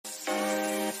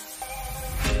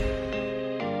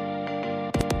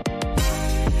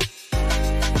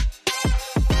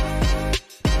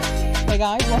Hey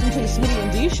guys, welcome to the Smitty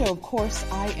and D Show. Of course,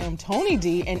 I am Tony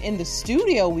D, and in the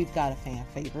studio we've got a fan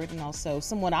favorite and also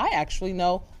someone I actually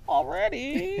know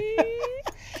already.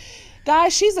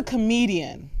 Guys, she's a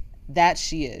comedian. That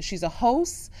she is. She's a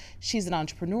host, she's an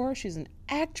entrepreneur, she's an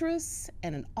actress,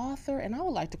 and an author, and I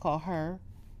would like to call her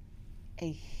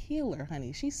a healer,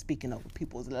 honey. She's speaking over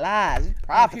people's lives,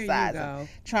 prophesizing,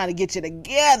 trying to get you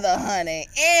together, honey.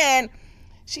 And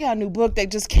she got a new book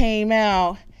that just came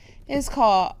out. It's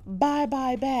called Bye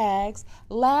Bye Bags,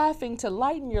 Laughing to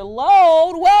Lighten Your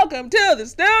Load. Welcome to the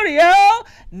studio,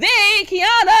 the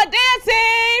Kiana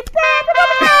Dancie.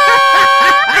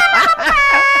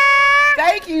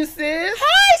 Thank you, sis.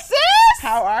 Hi, sis.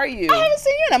 How are you? I haven't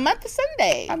seen you in a month of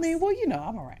Sundays. I mean, well, you know,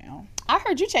 I'm around. I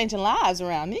heard you changing lives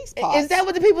around these parts. Is that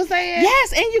what the people saying?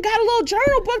 Yes, and you got a little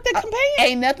journal book that contains.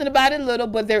 Ain't nothing about it little,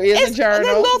 but there is a journal. It's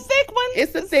a little thick one.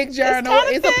 It's a thick journal.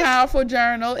 It's a powerful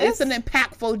journal. It's an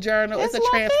impactful journal. It's a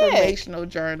transformational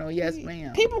journal. Yes,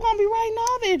 ma'am. People gonna be writing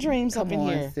all their dreams up in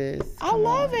here. Sis. I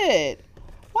love it.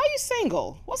 Why are you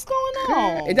single? What's going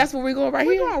on? And that's where we're going here?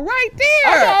 We're going right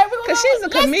there. Because she's a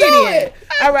comedian.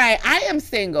 All right. I am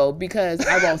single because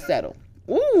I won't settle.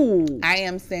 Ooh. I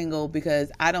am single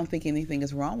because I don't think anything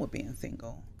is wrong with being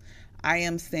single. I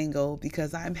am single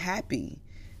because I'm happy.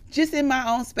 Just in my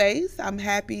own space. I'm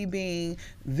happy being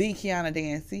the Kiana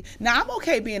Dancie. Now, I'm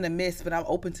okay being a miss, but I'm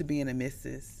open to being a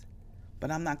missus.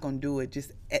 But I'm not going to do it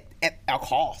just at a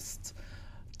cost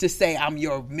to say I'm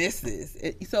your missus.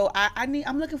 So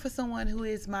I'm looking for someone who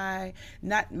is my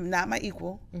not my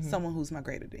equal, someone who's my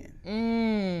greater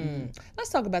than.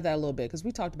 Let's talk about that a little bit because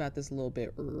we talked about this a little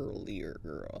bit earlier,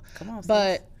 girl. Come on, sis.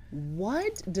 But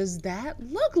what does that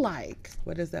look like?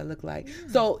 What does that look like?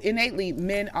 So innately,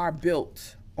 men are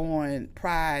built on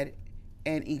pride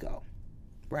and ego,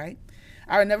 right?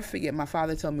 I will never forget. My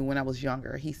father told me when I was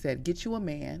younger. He said, "Get you a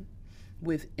man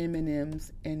with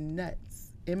M&Ms and nuts."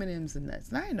 M&Ms and nuts.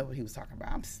 And I didn't know what he was talking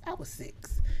about. I was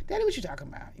 6. Daddy, what you talking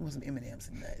about? He was some M&Ms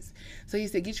and nuts. So he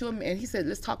said, get you a man. And he said,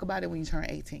 let's talk about it when you turn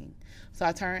 18. So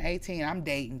I turned 18. I'm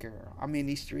dating, girl. I'm in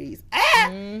these streets.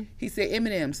 He said,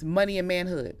 M&Ms, money and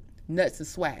manhood, nuts and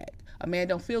swag. A man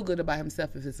don't feel good about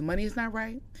himself if his money is not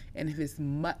right and if his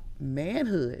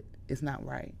manhood is not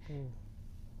right.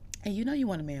 And you know you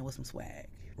want a man with some swag.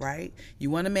 Right? You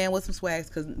want a man with some swags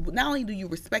because not only do you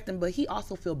respect him, but he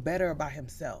also feel better about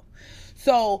himself.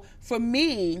 So for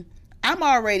me, I'm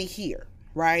already here,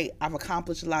 right? I've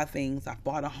accomplished a lot of things. I've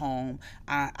bought a home.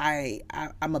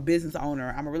 I'm a business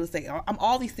owner. I'm a real estate. I'm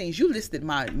all these things. You listed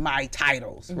my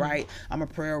titles, right? I'm a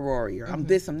prayer warrior. I'm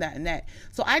this, I'm that, and that.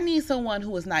 So I need someone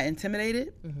who is not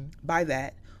intimidated by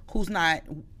that, who's not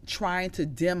trying to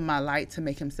dim my light to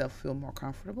make himself feel more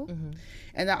comfortable.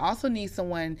 And I also need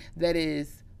someone that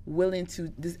is willing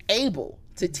to, is able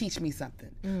to teach me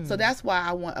something. So that's why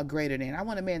I want a greater than. I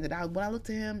want a man that when I look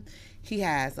to him, he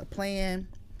has a plan,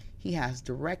 he has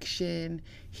direction,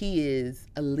 he is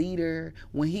a leader.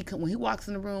 When he walks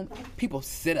in the room, people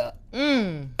sit up.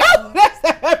 Girl,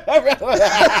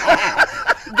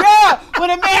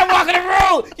 when a man walk in the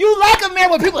room, you like a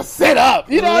man when people sit up.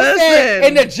 You know what I'm saying?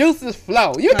 And the juices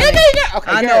flow. You get me?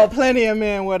 Okay, I know plenty of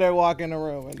men where they walk in the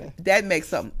room. And that makes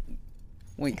something.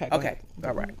 Okay.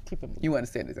 All right. You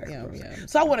understand exactly what I'm saying.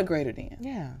 So I want a greater than.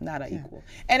 Yeah. Not an equal.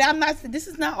 And this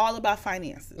is not all about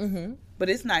finances. But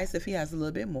it's nice if he has a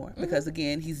little bit more. Because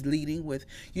again, he's leading with,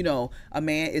 a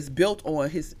man is built on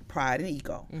his pride and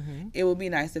ego. It would be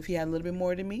nice if he had a little bit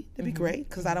more than me. That'd be great.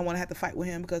 Because I don't want to have to fight with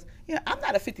him. Because, I'm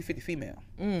not a 50-50 female.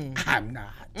 I'm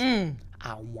not. I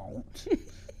won't.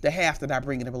 The half that I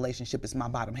bring in a relationship is my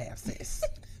bottom half, sis.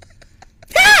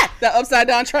 The upside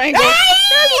down triangle.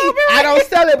 I don't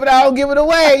sell it, but I don't give it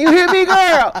away. You hear me,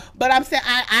 girl? But I'm saying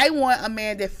I want a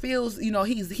man that feels,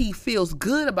 he feels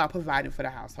good about providing for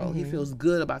the household. He feels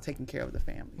good about taking care of the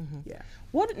family. Yeah.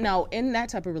 What now in that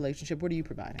type of relationship? What are you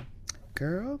providing?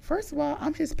 Girl, first of all,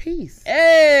 I'm his peace.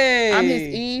 Hey! I'm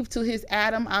his Eve to his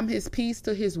Adam. I'm his peace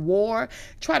to his war.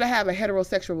 Try to have a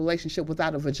heterosexual relationship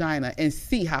without a vagina and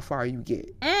see how far you get.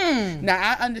 Now,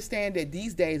 I understand that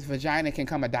these days vagina can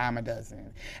come a dime a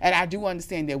dozen. And I do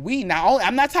understand that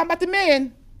I'm not talking about the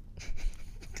men.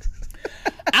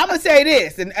 I'm going to say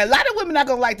this, and a lot of women are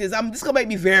going to like this. This is going to make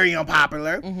me very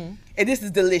unpopular. And this is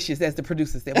delicious, as the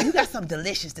producer said. Well, you got something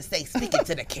delicious to say, speaking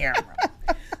to the camera.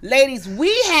 Ladies,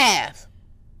 we have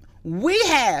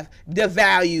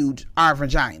devalued our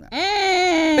vagina.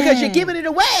 Because you're giving it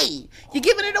away. You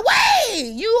give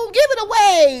it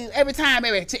away every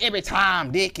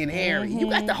time, Dick and Harry. You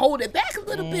got to hold it back a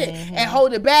little bit. And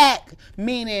hold it back,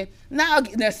 meaning, now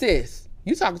sis,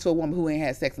 you talking to a woman who ain't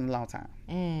had sex in a long time.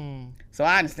 So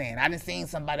I understand. I done seen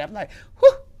somebody, I'm like,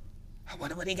 whew, I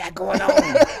wonder what he got going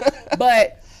on.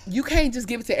 But you can't just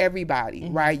give it to everybody,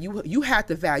 right? You have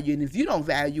to value it. And if you don't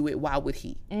value it, why would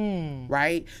he?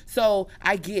 Right? So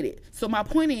I get it. So my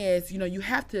point is, you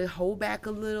have to hold back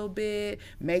a little bit,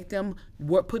 make them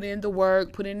put in the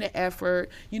work, put in the effort,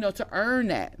 to earn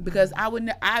that. Because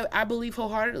I believe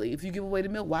wholeheartedly, if you give away the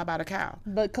milk, why buy the cow?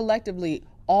 But collectively,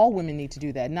 all women need to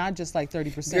do that, not just like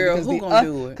 30%. Girl, who gonna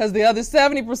do it? Because the other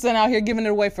 70% out here giving it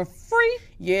away for free.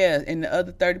 Yeah, and the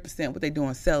other 30%, what they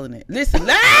doing, selling it. Listen,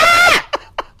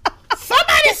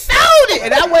 somebody sold it,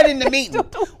 and I wasn't in the meeting.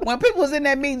 When people was in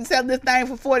that meeting selling this thing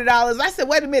for $40, I said,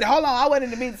 wait a minute, hold on, I wasn't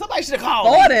in the meeting. Somebody should have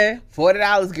called me.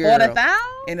 $40, girl. 40,000?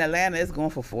 In Atlanta, it's going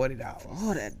for $40.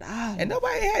 $40. And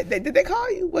nobody had. Did they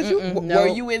call you? Were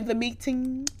you in the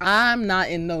meeting? I'm not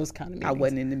in those kind of meetings. I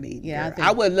wasn't in the meeting. Yeah,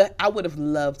 I would have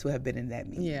loved to have been in that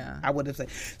meeting. Yeah, I would have said,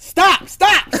 stop.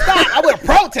 I would have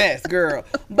protest, girl.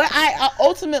 But I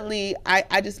ultimately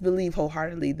just believe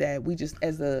wholeheartedly that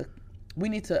we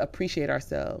need to appreciate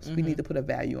ourselves. We need to put a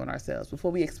value on ourselves before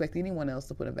we expect anyone else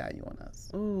to put a value on us.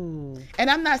 Ooh.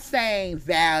 And I'm not saying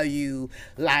value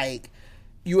like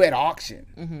you at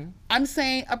auction. I'm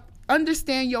saying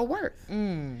understand your worth.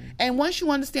 And once you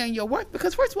understand your worth,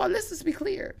 because first of all, let's just be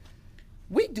clear.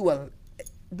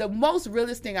 The most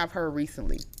realest thing I've heard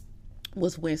recently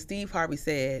was when Steve Harvey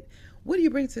said, what do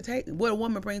you bring to the table? What a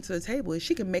woman brings to the table is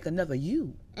she can make another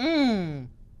you.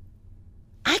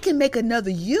 I can make another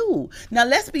you. Now,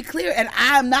 let's be clear, and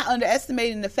I'm not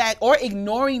underestimating the fact or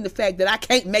ignoring the fact that I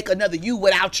can't make another you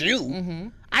without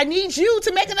you. I need you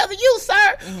to make another you,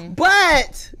 sir.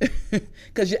 But,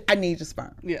 because I need your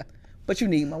sperm. Yeah. But you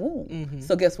need my womb.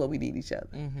 So guess what? We need each other.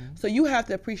 So you have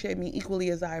to appreciate me equally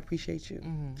as I appreciate you.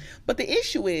 But the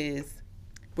issue is,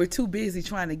 we're too busy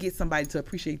trying to get somebody to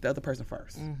appreciate the other person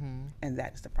first. And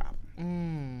that is the problem.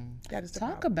 That is the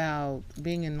problem. Talk about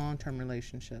being in long-term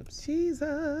relationships.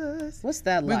 Jesus. What's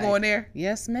that like? We going there?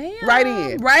 Yes, ma'am. Right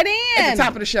in. Right in. At the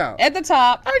top of the show. At the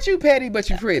top. Aren't you petty, but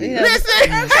you pretty? Yeah.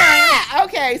 Listen.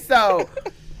 Okay, so.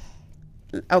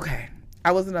 Okay.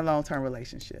 I was in a long-term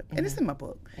relationship. And it's in my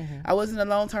book. I was in a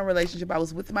long-term relationship. I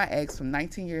was with my ex from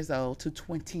 19 years old to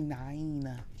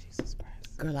 29. Jesus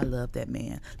Christ. Girl, I love that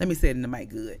man. Let me say it in the mic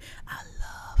good. I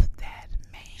love that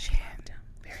man. She loved him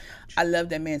very much. I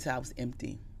loved that man till I was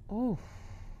empty. Oh.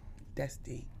 That's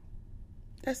deep.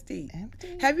 That's deep.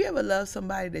 Empty? Have you ever loved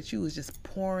somebody that you was just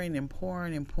pouring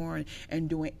and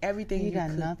doing everything you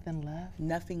got could? nothing left?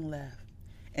 Nothing left.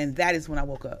 And that is when I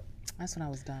woke up. That's when I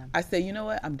was done. I said, you know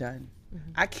what? I'm done.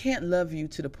 I can't love you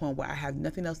to the point where I have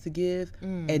nothing else to give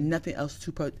and nothing else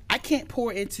to put. I can't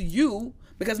pour into you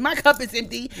because my cup is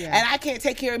empty, and I can't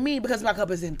take care of me because my cup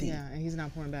is empty. Yeah, and he's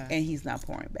not pouring back.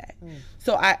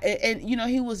 So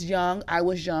he was young, I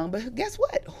was young, but guess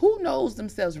what? Who knows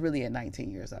themselves really at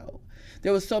 19 years old?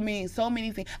 There was so many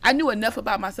things. I knew enough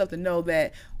about myself to know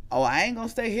that, I ain't gonna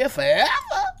stay here forever.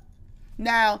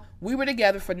 Now, we were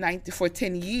together for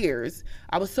 10 years.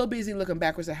 I was so busy looking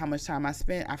backwards at how much time I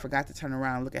spent, I forgot to turn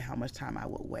around and look at how much time I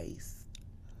would waste.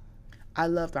 I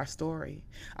loved our story.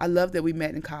 I loved that we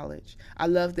met in college. I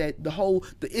loved that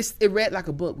it read like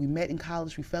a book. We met in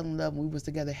college, we fell in love, and we was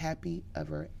together happy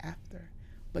ever after.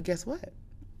 But guess what?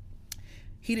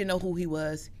 He didn't know who he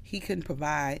was. He couldn't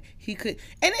provide.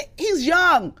 He's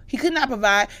young. He could not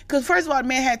provide because, first of all, the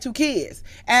man had 2 kids.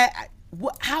 And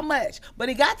how much? But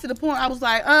it got to the point I was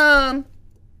like,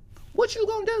 what you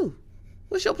gonna do?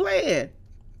 What's your plan?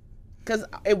 Because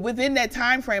within that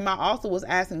time frame, I also was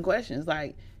asking questions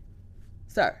like,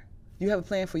 sir, do you have a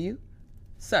plan for you?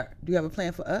 Sir, do you have a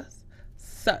plan for us?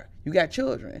 Sir, you got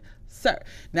children? Sir.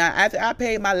 Now, after I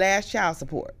paid my last child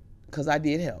support, because I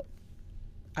did help.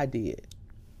 I did.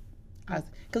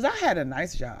 Because I had a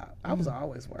nice job. I was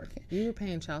always working. You were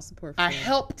paying child support for I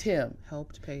helped him.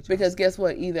 Helped pay child because guess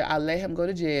what? Either I let him go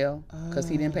to jail because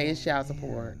he didn't pay his child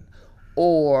support,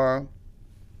 or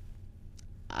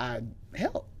I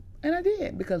helped. And I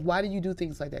did. Because why do you do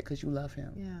things like that? Because you love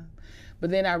him. Yeah. But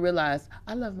then I realized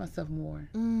I love myself more.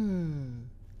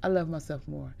 I love myself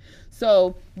more.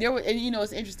 So and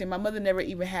it's interesting. My mother never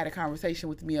even had a conversation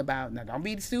with me about, now don't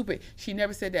be stupid. She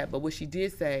never said that. But what she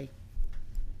did say,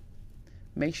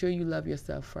 make sure you love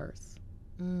yourself first.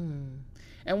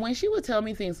 And when she would tell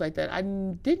me things like that, I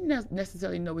didn't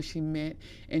necessarily know what she meant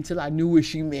until I knew what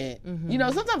she meant.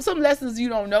 Sometimes some lessons you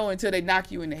don't know until they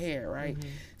knock you in the head, right?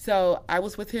 So I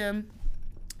was with him,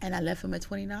 and I left him at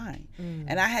 29.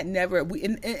 And I had never,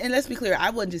 and let's be clear, I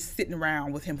wasn't just sitting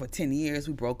around with him for 10 years.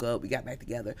 We broke up, we got back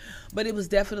together. But it was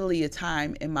definitely a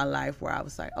time in my life where I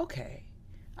was like, okay,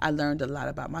 I learned a lot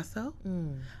about myself.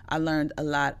 I learned a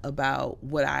lot about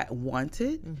what I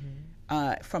wanted.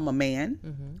 from a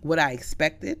man, what I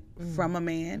expected from a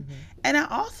man. And I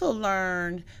also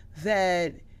learned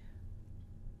that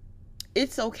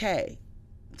it's okay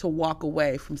to walk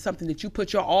away from something that you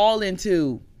put your all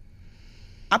into.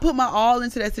 I put my all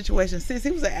into that situation. Since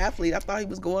he was an athlete, I thought he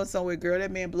was going somewhere. Girl,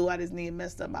 that man blew out his knee and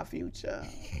messed up my future.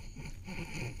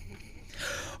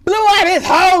 Blew out his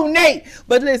whole knee.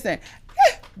 But listen,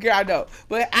 girl, I know.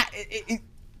 But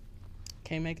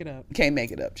can't make it up. Can't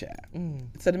make it up, child.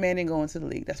 So the man didn't go into the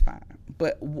league. That's fine.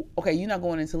 But okay, you're not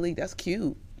going into the league. That's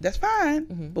cute. That's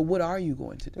fine. But what are you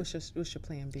going to do? What's your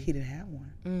plan B? He didn't have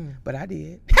one. But I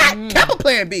did. Couple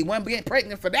plan B. One getting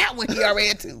pregnant for that one. He already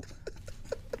had two.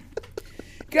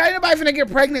 Girl, ain't nobody finna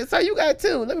get pregnant, so you got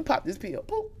two. Let me pop this pill.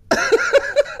 Poop.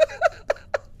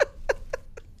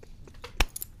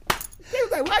 He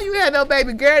was like, why you had no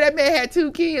baby? Girl, that man had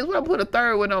 2 kids. What I put a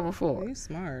third one on for? You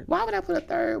smart. Why would I put a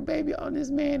third baby on this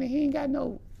man and he ain't got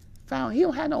he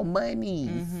don't have no money.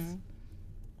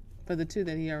 For the 2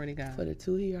 that he already got. For the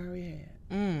 2 he already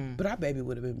had. But our baby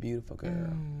would have been beautiful,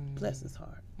 girl. Bless his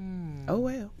heart. Oh,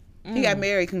 well. He got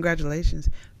married. Congratulations.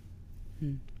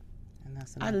 And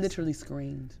that's I literally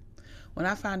screamed. When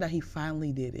I found out he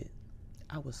finally did it,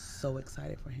 I was so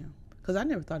excited for him. Because I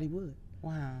never thought he would.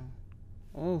 Wow.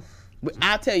 Oof. But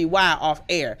I'll tell you why off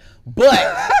air. But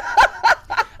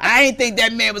I ain't think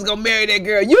that man was going to marry that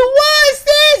girl. You won,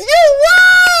 sis! You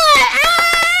won!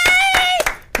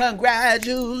 Hey!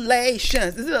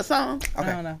 Congratulations. Is it a song? Okay.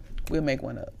 I don't know. We'll make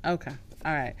one up. Okay.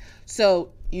 All right.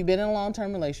 So you've been in a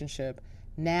long-term relationship.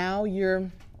 Now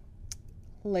you're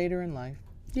later in life.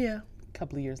 Yeah. A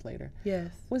couple of years later.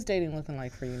 Yes. What's dating looking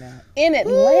like for you now? In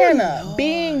Atlanta, Ooh,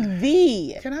 being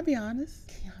the Can I be honest?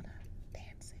 Kiana,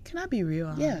 Dancie. Can I be real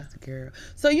honest, Yeah. girl?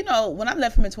 So, when I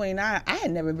left him at 29, I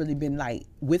had never really been like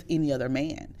with any other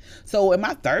man. So in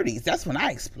my 30s, that's when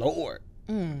I explored.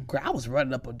 Girl, I was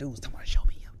running up on dudes talking about, show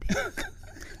me your dick.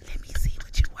 Let me see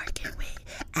what you working with.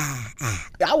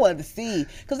 I wanted to see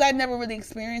because I'd never really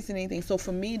experienced anything. So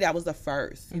for me, that was the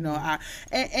first,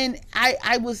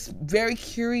 I was very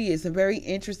curious and very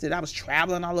interested. I was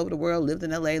traveling all over the world, lived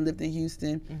in LA, lived in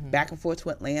Houston, back and forth to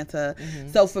Atlanta.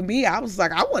 So for me, I was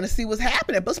like, I want to see what's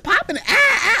happening. What's popping?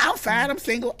 I'm fine. I'm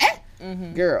single.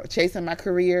 Girl, chasing my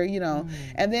career,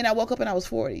 And then I woke up and I was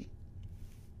 40.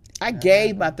 I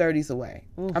gave my 30s away.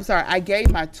 Oof. I'm sorry, I gave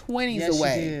my 20s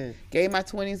away. You did. Gave my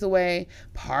 20s away,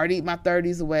 partied my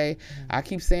 30s away. I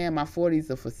keep saying my 40s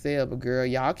are for sale, but girl,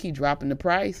 y'all keep dropping the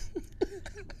price.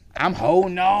 I'm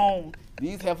holding on.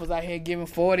 These heifers out here giving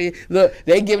 40. Look,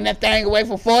 they giving that thing away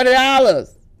for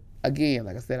 $40. Again,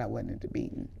 like I said, I wasn't into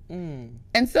beating.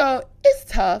 And so it's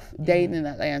tough dating in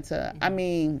Atlanta. I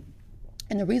mean,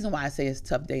 and the reason why I say it's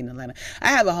tough dating in Atlanta, I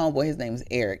have a homeboy, his name is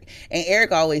Eric. And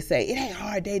Eric always say, it ain't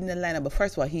hard dating in Atlanta. But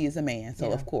first of all, he is a man,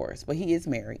 so of course. But he is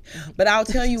married. But I'll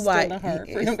tell you why.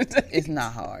 It's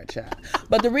not hard, child.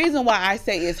 But the reason why I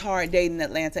say it's hard dating in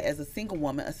Atlanta as a single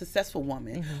woman, a successful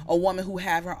woman, a woman who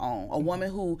have her own, a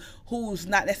woman who's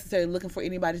not necessarily looking for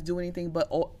anybody to do anything but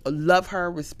love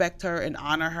her, respect her, and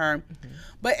honor her.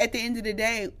 But at the end of the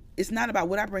day, it's not about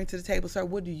what I bring to the table, sir.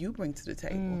 What do you bring to the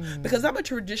table? Because I'm a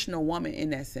traditional woman in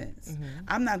that sense.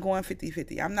 I'm not going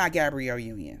 50-50. I'm not Gabrielle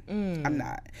Union. I'm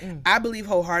not. I believe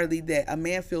wholeheartedly that a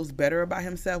man feels better about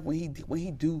himself when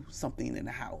he do something in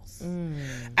the house. And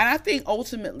I think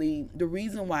ultimately the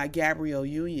reason why Gabrielle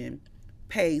Union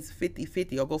pays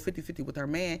 50-50 or go 50-50 with her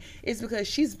man is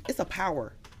because it's a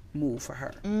power move for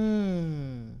her.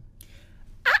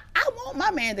 I want my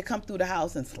man to come through the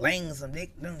house and sling some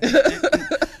dick.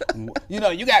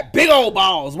 You got big old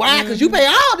balls. Why? Because you pay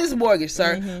all this mortgage,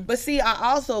 sir. But see,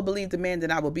 I also believe the man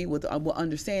that I will be with will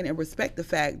understand and respect the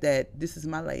fact that this is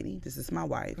my lady, this is my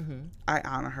wife. I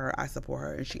honor her, I support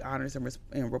her, and she honors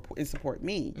and support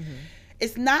me.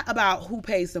 It's not about who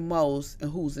pays the most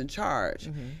and who's in charge.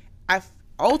 I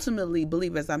ultimately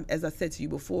believe, as I said to you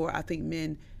before, I think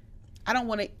men, I don't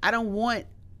want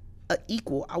an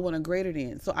equal. I want a greater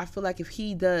than. So I feel like if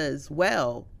he does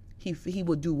well, he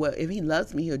will do well. If he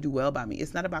loves me, he'll do well by me.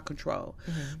 It's not about control.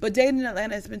 But dating in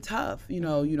Atlanta has been tough.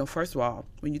 First of all,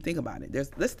 when you think about it,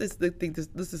 let's think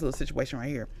this is a situation right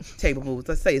here. Table moves.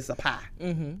 Let's say it's a pie.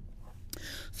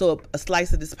 So a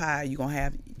slice of this pie you're gonna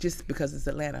have, just because it's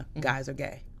Atlanta, guys are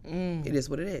gay. It is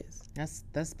what it is.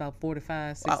 That's about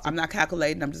 45, 60. I'm not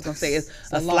calculating. I'm just gonna say it's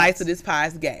a slice of this pie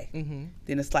is gay.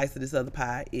 Then a slice of this other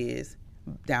pie is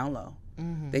down low.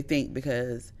 They think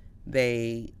because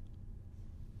they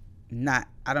not,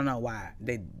 I don't know why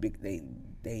they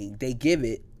give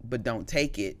it but don't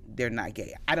take it, they're not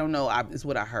gay. I don't know. It's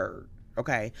what I heard.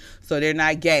 Okay, so they're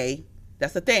not gay.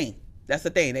 That's the thing. That's the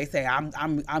thing. They say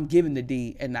I'm giving the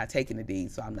D and not taking the D,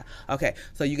 so I'm not. Okay,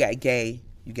 so you got gay,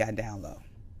 you got down low.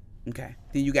 Okay,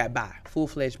 then you got bi,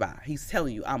 full-fledged bi. He's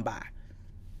telling you I'm bi.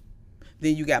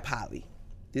 Then you got poly.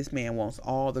 This man wants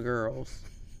all the girls.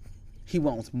 He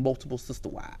wants multiple sister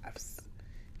wives.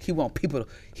 He wants thems.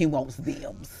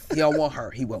 He don't want her.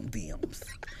 He wants thems.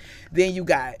 Then you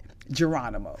got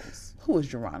Geronimo's. Who is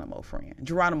Geronimo, friend?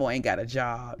 Geronimo ain't got a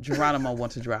job. Geronimo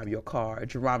wants to drive your car.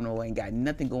 Geronimo ain't got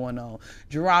nothing going on.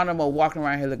 Geronimo walking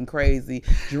around here looking crazy.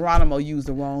 Geronimo used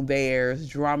the wrong theirs.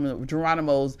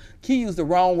 Geronimo's, he used the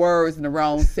wrong words and the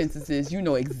wrong sentences. You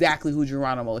know exactly who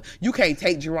Geronimo is. You can't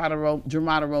take Geronimo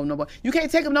no more. You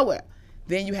can't take him nowhere.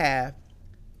 Then you have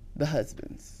the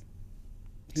husbands.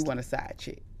 You want a side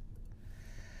chick.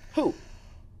 Who?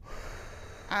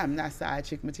 I am not side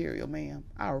chick material, ma'am.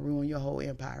 I'll ruin your whole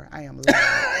empire. I am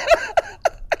loud.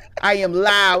 I am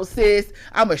loud, sis.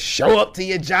 I'm going to show up to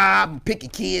your job and pick your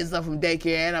kids up from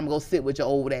daycare, and I'm going to sit with your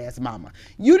old ass mama.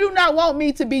 You do not want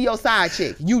me to be your side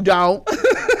chick. You don't. I'm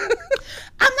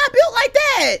not built like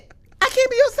that. I can't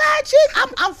be your side chick.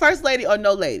 I'm first lady or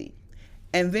no lady.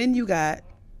 And then you got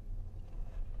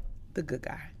the good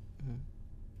guy. Mm-hmm.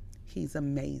 He's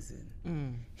amazing.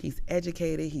 He's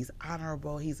educated. He's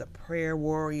honorable. He's a prayer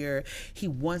warrior. He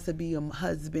wants to be a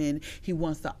husband. He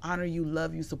wants to honor you,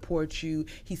 love you, support you.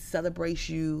 He celebrates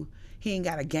you. He ain't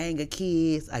got a gang of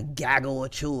kids, a gaggle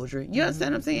of children. You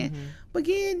understand what I'm saying? Mm-hmm. But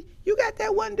again, you got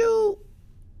that one dude,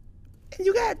 and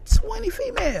you got 20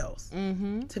 females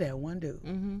to that one dude.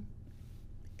 Mm-hmm.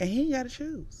 And he ain't got to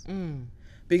choose.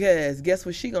 Because guess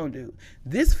what she gonna do?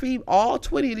 All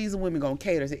 20 of these women gonna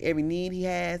cater to every need he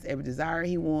has, every desire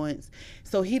he wants.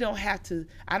 So he don't have to,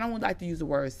 I don't like to use the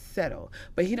word settle,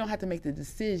 but he don't have to make the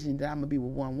decision that I'm gonna be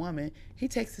with one woman. He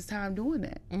takes his time doing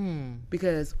that.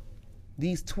 Because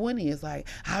these 20 is like,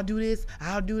 I'll do this,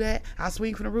 I'll do that, I'll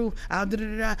swing from the roof, I'll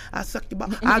da-da-da-da, I'll suck your ball,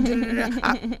 I'll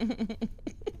da-da-da-da.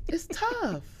 It's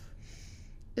tough.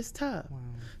 It's tough. Wow.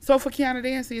 So for Kiana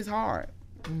Dancie, it's hard.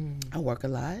 I work a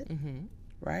lot.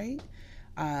 Right?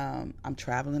 I'm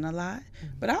traveling a lot.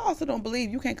 But I also don't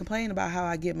believe you can't complain about how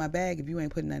I get my bag if you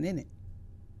ain't putting nothing in it.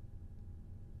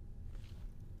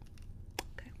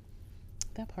 Okay.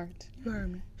 That part. You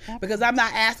heard me. Because I'm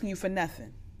not asking you for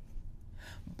nothing.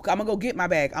 I'm going to go get my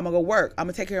bag. I'm going to go work. I'm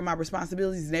going to take care of my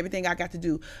responsibilities and everything I got to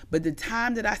do. But the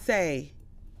time that I say,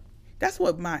 that's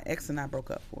what my ex and I broke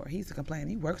up for. He used to complain.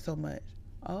 He works so much.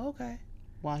 Oh, okay.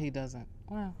 While he doesn't.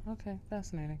 Wow. Okay.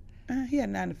 Fascinating. He had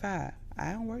 9 to 5.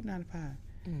 I don't work 9 to 5.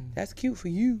 That's cute for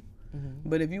you.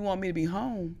 But if you want me to be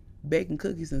home, baking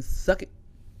cookies and suck it,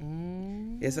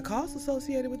 it's a cost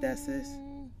associated with that, sis.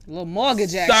 A little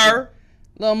mortgage, sir.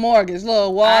 Little mortgage,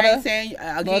 little water, I ain't saying,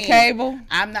 again, little cable.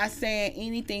 I'm not saying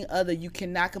anything other. You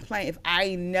cannot complain. If I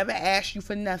ain't never asked you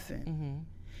for nothing,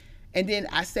 and then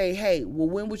I say, hey, well,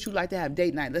 when would you like to have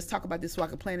date night? Let's talk about this so I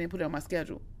can plan it and put it on my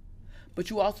schedule. But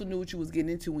you also knew what you was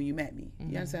getting into when you met me.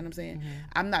 You understand what I'm saying?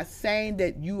 I'm not saying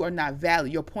that you are not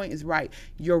valid. Your point is right.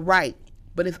 You're right.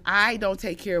 But if I don't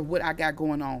take care of what I got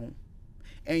going on,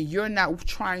 and you're not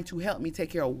trying to help me take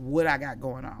care of what I got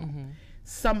going on,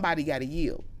 somebody got to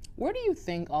yield. Where do you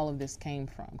think all of this came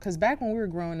from? Because back when we were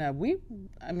growing up,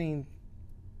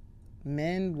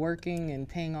 men working and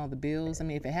paying all the bills,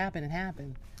 if it happened, it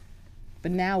happened.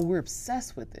 But now we're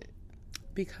obsessed with it.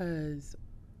 Because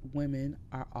women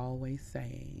are always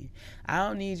saying, I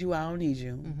don't need you, I don't need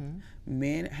you.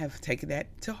 Men have taken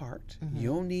that to heart. You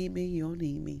don't need me, you don't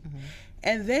need me.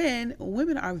 And then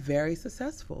women are very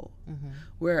successful.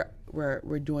 We're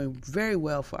doing very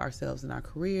well for ourselves in our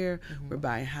career. We're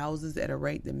buying houses at a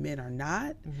rate that men are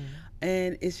not.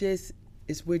 And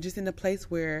we're just in a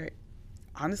place where,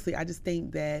 honestly, I just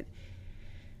think that,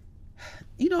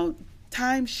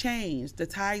 times change, the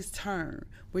tides turn.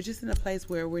 We're just in a place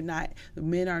where the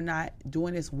men are not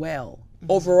doing as well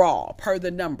overall, per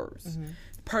the numbers,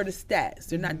 per the stats.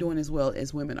 They're not doing as well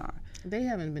as women are. They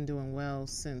haven't been doing well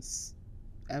since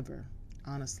ever,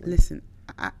 honestly. Listen,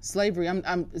 slavery.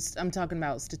 I'm talking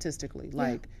about statistically.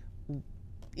 Like,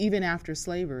 even after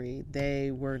slavery,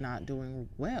 they were not doing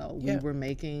well. We were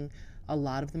making a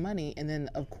lot of the money, and then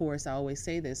of course I always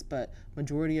say this, but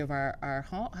majority of our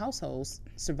households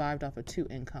survived off a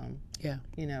 2-income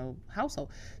household.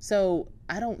 So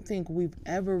I don't think we've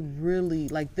ever really,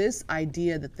 like, this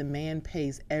idea that the man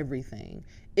pays everything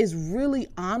is really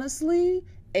honestly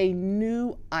a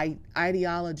new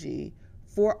ideology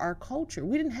for our culture.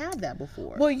 We didn't have that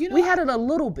before. Well, we had it a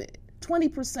little bit,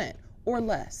 20% or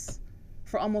less,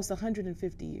 for almost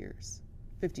 150 years.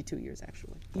 52 years,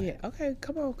 actually. Yeah, okay,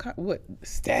 come on. What?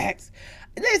 Stats?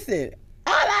 Listen,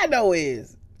 all I know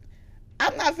is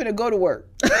I'm not finna go to work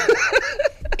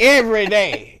every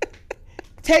day.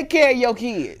 Take care of your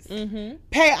kids. Mm-hmm.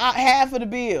 Pay out half of the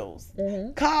bills.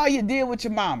 Mm-hmm. Call you, deal with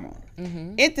your mama.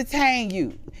 Mm-hmm. Entertain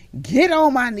you. Get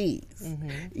on my knees.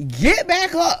 Mm-hmm. Get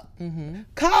back up. Mm-hmm.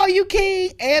 Call you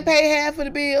king and pay half of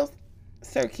the bills.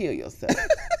 Sir, kill yourself.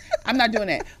 I'm not doing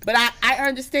that. But I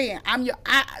understand.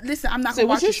 Listen, I'm not So going to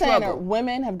watch what you you're saying struggle. are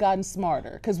women have gotten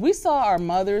smarter. Because we saw our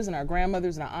mothers and our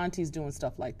grandmothers and our aunties doing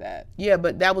stuff like that. Yeah,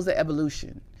 but that was the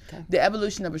evolution. Okay. The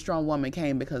evolution of a strong woman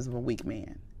came because of a weak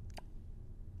man.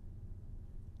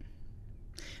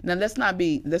 Now let's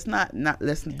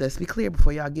be clear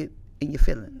before y'all get in your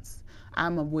feelings.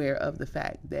 I'm aware of the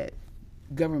fact that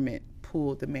government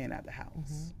pulled the man out of the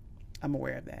house. Mm-hmm. I'm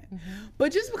aware of that. Mm-hmm.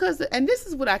 But just because, and this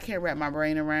is what I can't wrap my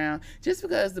brain around, just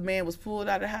because the man was pulled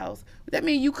out of the house, that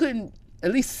means you couldn't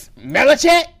at least mail a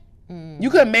check? Mm. You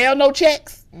couldn't mail no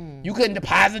checks? Mm. You couldn't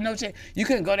deposit no check? You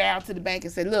couldn't go down to the bank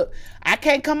and say, look, I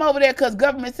can't come over there because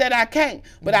government said I can't,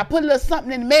 but I put a little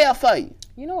something in the mail for you.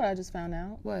 You know what I just found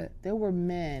out? What? There were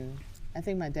men, I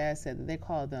think my dad said that they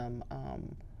called them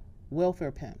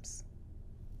welfare pimps.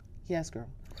 Yes, girl.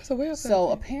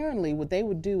 So apparently what they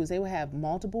would do is they would have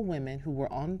multiple women who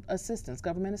were on assistance,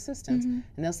 government assistance, and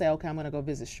they'll say, okay, I'm going to go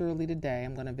visit Shirley today.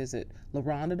 I'm going to visit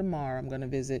LaRonda tomorrow. I'm going to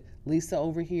visit Lisa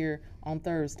over here on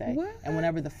Thursday. What? And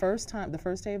whenever the first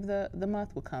day of the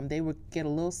month would come, they would get a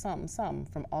little something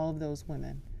from all of those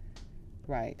women.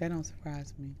 Right. That don't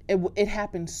surprise me. It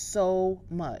happened so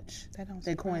much. That don't surprise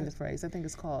They coined the phrase. I think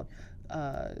it's called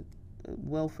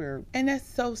welfare. And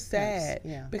that's so sad.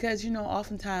 Yeah. Because,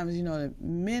 oftentimes,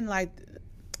 men like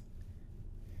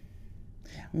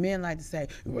to say,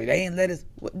 well, they didn't let us.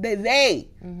 They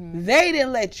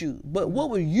didn't let you. But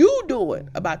what were you doing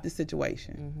about this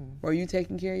situation? Mm-hmm. Were you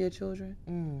taking care of your children?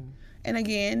 Mm. And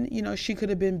again, she could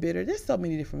have been bitter. There's so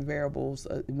many different variables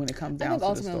when it comes down to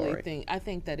the story. I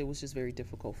think that it was just very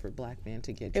difficult for black men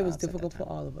to get jobs. It was difficult for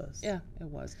all of us. Yeah, it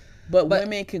was. But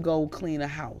women could go clean a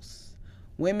house.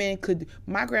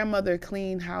 My grandmother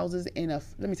cleaned houses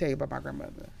let me tell you about my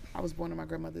grandmother. I was born on my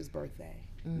grandmother's birthday.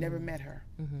 Mm-hmm. Never met her.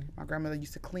 Mm-hmm. My grandmother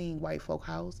used to clean white folk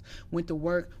house, went to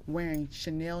work wearing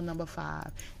Chanel No.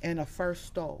 5 and a fur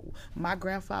stole. My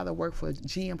grandfather worked for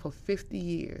GM for 50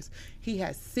 years. They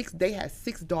had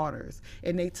 6 daughters,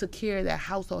 and they took care of that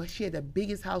household. She had the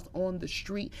biggest house on the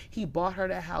street. He bought her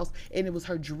that house, and it was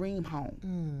her dream home.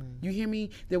 Mm. You hear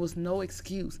me? There was no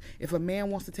excuse. If a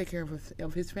man wants to take care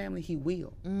of his family, he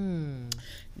will. Mm.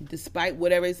 Despite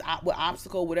whatever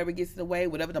obstacle, whatever gets in the way,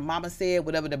 whatever the mama said,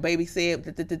 whatever the baby said,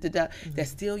 mm-hmm. That's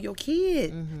still your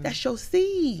kid. Mm-hmm. That's your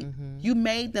seed. Mm-hmm. You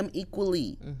made them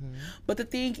equally. Mm-hmm. But the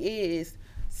thing is,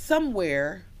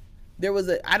 somewhere there was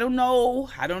I don't know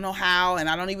how, and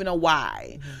I don't even know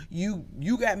why. Mm-hmm.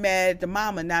 You got mad at the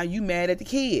mama, now you mad at the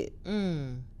kid.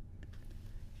 Mm.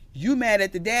 You mad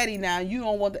at the daddy, now you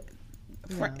don't want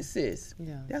the sis.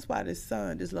 Yeah. That's why this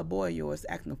little boy of yours,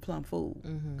 acting a plumb fool,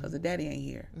 because the daddy ain't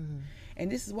here. Mm-hmm. And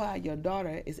this is why your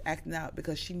daughter is acting out,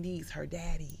 because she needs her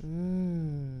daddy.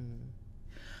 Mm.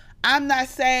 I'm not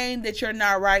saying that you're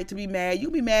not right to be mad. You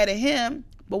be mad at him,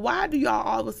 but why do y'all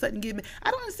all of a sudden get mad?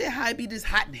 I don't understand how it be this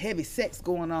hot and heavy sex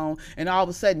going on, and all of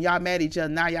a sudden y'all mad at each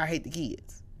other. Now y'all hate the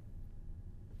kids.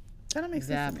 That don't make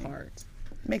sense to me. That part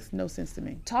makes no sense to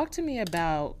me. Talk to me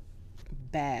about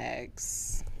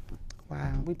bags.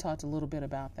 Wow. We talked a little bit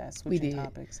about that, switching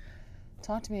topics.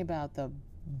 Talk to me about the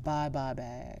bye-bye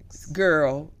bags.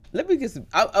 Girl, let me get some,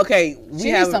 okay.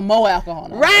 She needs some more alcohol.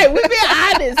 Right, we've been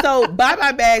honest. So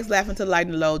bye-bye bags, laughing to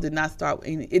lighten the load, did not start,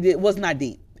 it was not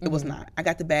deep. It was not. I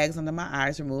got the bags under my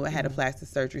eyes removed. I had a plastic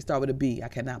surgery, start with a B. I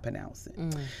cannot pronounce it.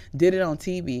 Did it on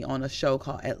TV on a show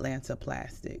called Atlanta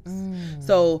Plastics.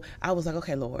 So I was like,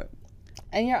 okay, Lord.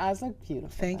 And your eyes look beautiful.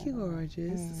 Thank you,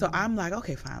 gorgeous. So I'm like,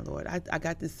 okay, fine, Lord. I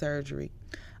got this surgery.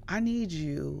 I need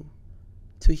you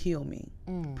to heal me,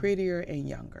 prettier and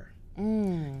younger.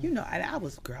 And I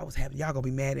was happy. Y'all gonna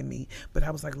be mad at me, but I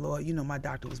was like, Lord, my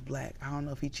doctor was black. I don't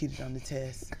know if he cheated on the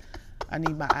test. I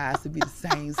need my eyes to be the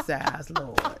same size,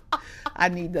 Lord. I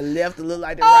need the left to look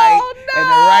like the right, and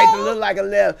the right to look like a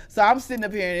left. So I'm sitting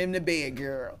up here in the bed,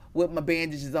 girl, with my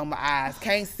bandages on my eyes,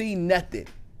 can't see nothing.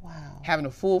 Wow. Having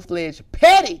a full-fledged,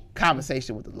 petty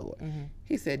conversation with the Lord.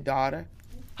 He said, daughter,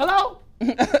 hello?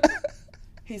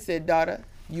 He said, daughter,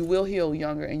 you will heal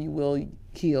younger and you will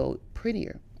heal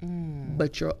prettier,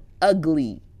 but you're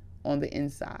ugly on the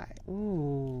inside.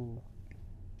 Ooh.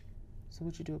 So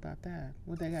what you do about that?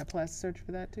 Would they got plastic surgery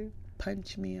for that too?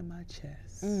 Punch me in my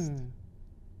chest. I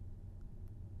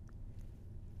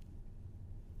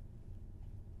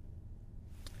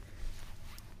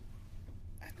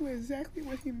knew exactly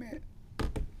what he meant.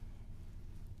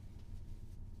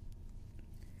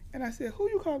 And I said, who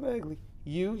you call ugly?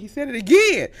 You? He said it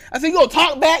again. I said, you gonna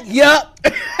talk back? Yup.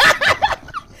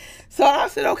 So I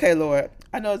said, okay, Lord,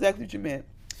 I know exactly what you meant.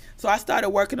 So I started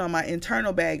working on my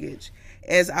internal baggage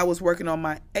as I was working on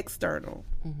my external.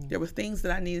 Mm-hmm. There was things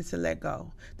that I needed to let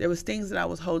go. There was things that I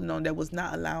was holding on that was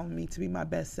not allowing me to be my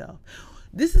best self.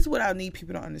 This is what I need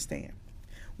people to understand.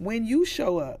 When you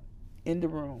show up in the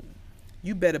room,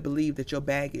 you better believe that your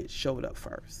baggage showed up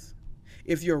first.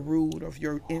 If you're rude or if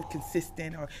you're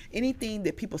inconsistent or anything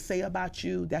that people say about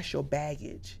you, that's your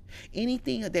baggage.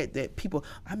 Anything that people,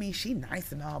 I mean, she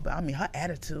nice and all, but I mean, her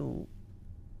attitude,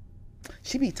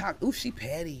 she be talking, ooh, she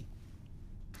petty.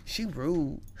 She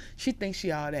rude. She thinks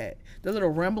she all that. The little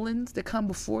rumblings that come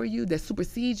before you, that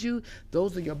supersede you,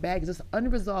 those are your baggage. Those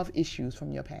unresolved issues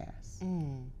from your past.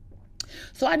 Mm.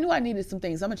 So I knew I needed some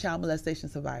things. I'm a child molestation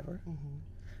survivor. Mm-hmm.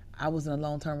 I was in a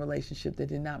long-term relationship that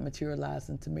did not materialize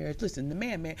into marriage. Listen, the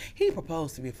man, he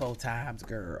proposed to me 4 times,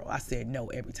 girl. I said no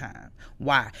every time.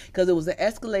 Why? Because it was an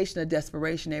escalation of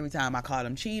desperation every time I caught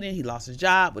him cheating. He lost his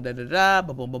job, da-da-da-da,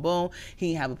 boom, boom, boom. He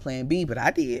didn't have a plan B, but I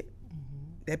did.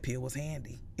 Mm-hmm. That pill was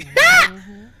handy.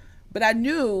 Mm-hmm. But I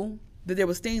knew that there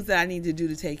was things that I needed to do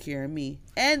to take care of me.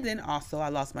 And then also I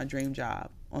lost my dream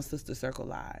job on Sister Circle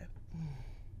Live.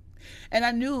 And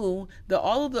I knew that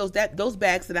all of those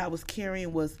bags that I was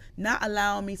carrying was not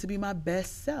allowing me to be my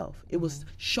best self. It was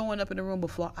showing up in the room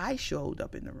before I showed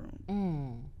up in the room.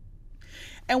 Mm.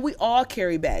 And we all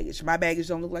carry baggage. My baggage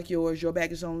don't look like yours. Your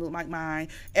baggage don't look like mine.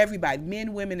 Everybody,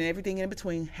 men, women, and everything in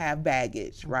between have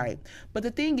baggage, right? But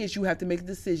the thing is, you have to make a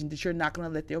decision that you're not going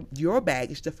to let your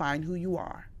baggage define who you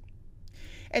are.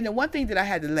 And the one thing that I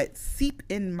had to let seep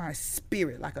in my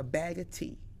spirit like a bag of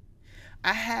tea,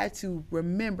 I had to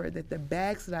remember that the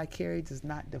bags that I carry does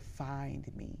not define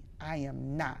me. I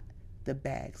am not the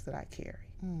bags that I carry.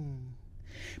 Mm.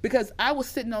 Because I was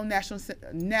sitting on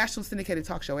national syndicated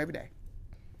talk show every day.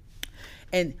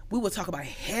 And we would talk about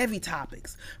heavy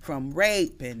topics from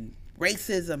rape and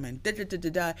racism and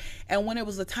da-da-da-da-da. And when it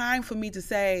was a time for me to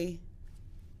say,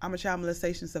 I'm a child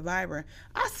molestation survivor,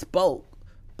 I spoke,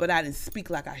 but I didn't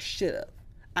speak like I should have.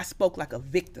 I spoke like a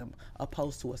victim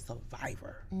opposed to a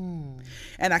survivor. Mm.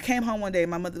 And I came home one day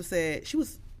and my mother said, she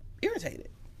was irritated.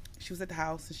 She was at the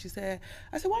house and she said,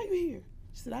 I said, why are you here?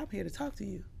 She said, I'm here to talk to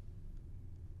you.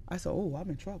 I said, oh, I'm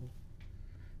in trouble.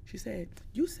 She said,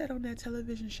 you sat on that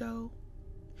television show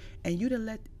and you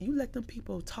let them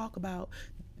people talk about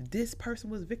this person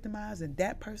was victimized and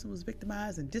that person was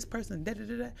victimized and this person,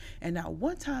 da-da-da-da. And not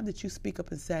one time did you speak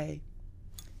up and say,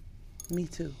 me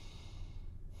too.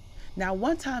 Now,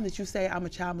 one time that you say, I'm a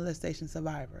child molestation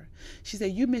survivor, she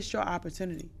said, you missed your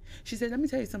opportunity. She said, let me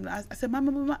tell you something. I said,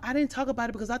 Mama, I didn't talk about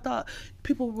it because I thought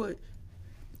people would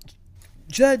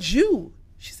judge you.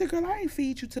 She said, girl, I ain't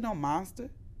feed you to no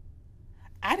monster.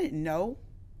 I didn't know.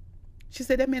 She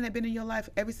said, that man had been in your life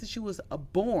ever since you was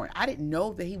born. I didn't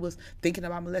know that he was thinking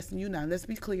about molesting you. Now, let's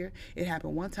be clear. It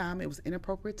happened one time. It was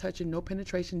inappropriate touching, no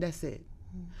penetration. That's it.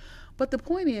 Mm-hmm. But the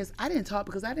point is, I didn't talk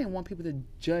because I didn't want people to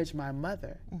judge my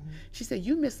mother. Mm-hmm. She said,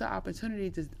 you missed the opportunity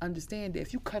to understand that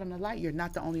if you cut on the light, you're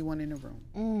not the only one in the room.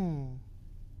 Mm.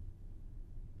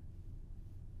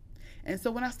 And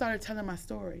so when I started telling my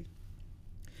story,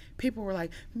 people were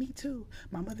like, me too.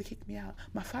 My mother kicked me out.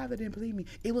 My father didn't believe me.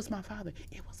 It was my father.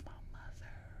 It was my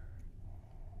mother.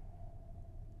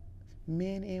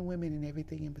 Men and women and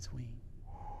everything in between.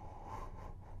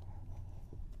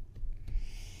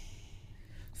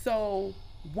 So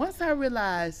once I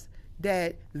realized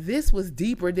that this was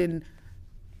deeper than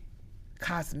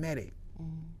cosmetic,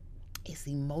 it's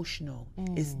emotional,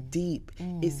 it's deep,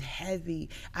 it's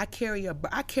heavy. I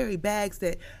carry bags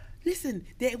that, listen,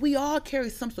 that we all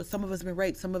carry some sort. Some of us have been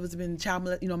raped, some of us have been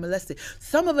molested.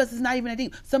 Some of us is not even that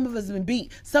deep. Some of us have been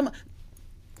beat.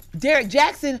 Derek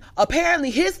Jackson,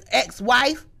 apparently his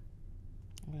ex-wife,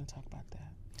 I'm gonna talk about that.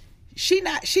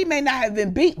 She may not have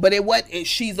been beat, but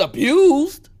she's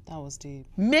abused. That was deep.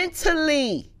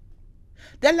 Mentally.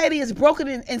 That lady is broken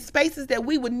in spaces that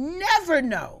we would never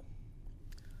know.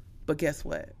 But guess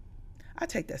what? I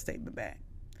take that statement back.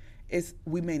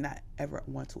 We may not ever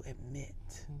want to admit.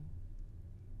 Mm-hmm.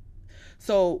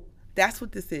 So that's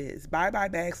what this is. Bye-bye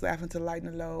bags, laughing to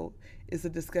lighten the load. It's a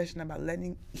discussion about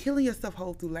healing yourself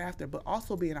whole through laughter, but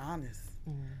also being honest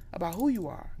about who you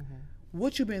are,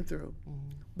 what you've been through. Mm-hmm.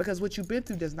 Because what you've been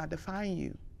through does not define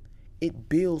you. It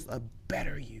builds a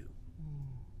better you.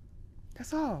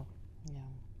 That's all. Yeah.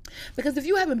 Because if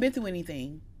you haven't been through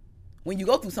anything, when you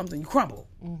go through something, you crumble.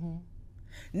 Mm-hmm.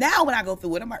 Now when I go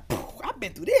through it, I'm like, I've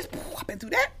been through this, I've been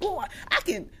through that. I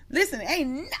can, listen,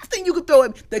 ain't nothing you can throw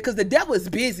at me, because the devil is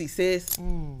busy, sis.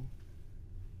 Mm.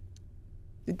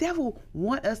 The devil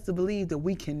want us to believe that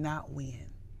we cannot win.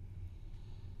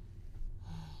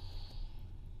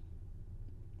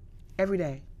 every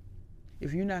day.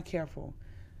 If you're not careful,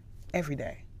 every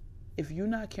day. If you're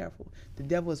not careful, the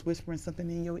devil is whispering something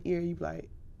in your ear. You be like,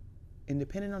 and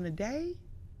depending on the day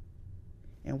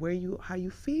and how you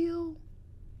feel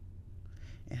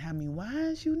and how many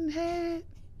wines you done had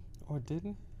or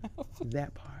didn't have.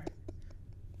 That part.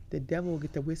 The devil will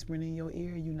get the whispering in your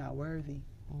ear. You're not worthy.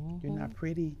 You're not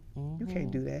pretty. You can't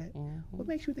do that. What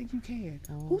makes you think you can?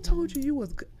 Who told you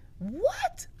was good?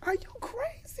 What? Are you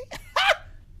crazy?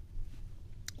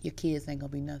 Your kids ain't gonna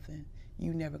be nothing.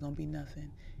 You never gonna be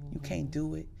nothing. You can't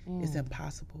do it. It's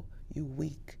impossible. You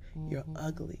weak. You're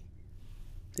ugly.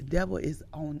 The devil is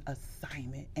on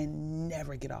assignment and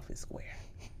never get off his square.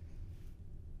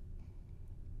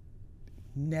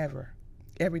 Never.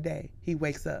 Every day he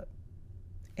wakes up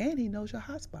and he knows your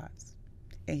hot spots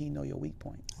and he knows your weak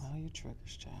points. All your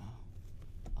triggers, child.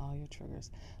 All your triggers.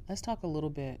 Let's talk a little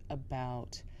bit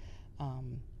about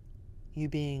you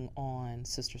being on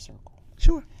Sister Circle.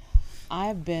 Sure.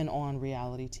 I've been on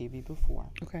reality TV before.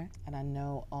 Okay. And I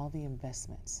know all the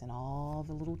investments and all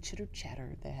the little chitter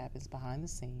chatter that happens behind the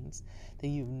scenes that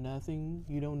you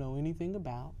don't know anything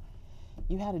about.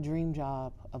 You had a dream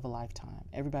job of a lifetime.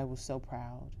 Everybody was so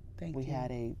proud. We had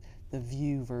the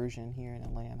View version here in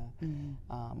Atlanta,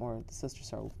 or the Sister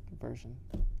Circle version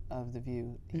of the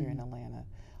View here in Atlanta.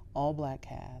 All black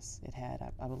cast. It had,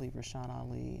 I believe, Rashawn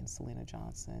Ali and Selena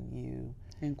Johnson, you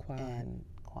and Quad.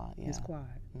 Yeah. Miss Quad.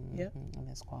 Yep. And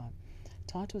Miss Quad.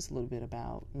 Talk to us a little bit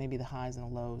about maybe the highs and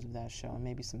the lows of that show and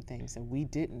maybe some things that we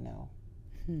didn't know.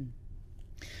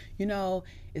 You know,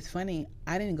 it's funny.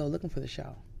 I didn't go looking for the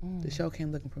show. The show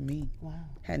came looking for me. Wow.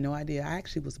 Had no idea. I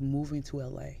actually was moving to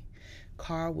LA.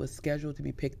 Car was scheduled to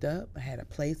be picked up. I had a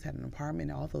place, had an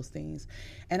apartment, all those things.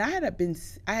 And I had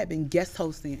been guest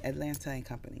hosting at Dancie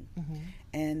Company.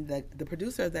 And the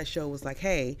producer of that show was like,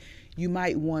 hey, you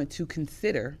might want to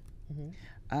consider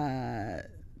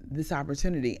this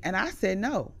opportunity. And I said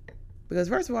no. Because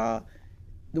first of all,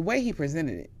 the way he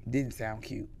presented it didn't sound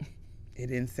cute. It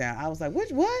didn't sound, I was like,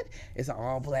 what? It's an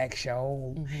all black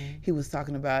show. He was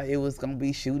talking about it was going to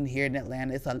be shooting here in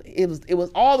Atlanta. It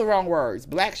was all the wrong words.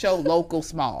 Black show, local,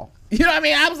 small. You know what I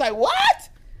mean? I was like, what?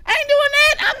 I ain't doing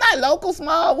that. I'm not local,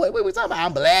 small. What we talking about?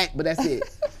 I'm black, but that's it.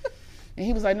 And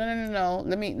he was like, no.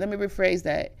 Let me rephrase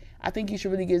that. I think you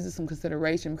should really give this some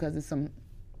consideration because there's some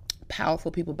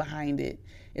powerful people behind it.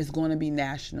 It's going to be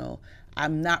national.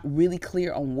 I'm not really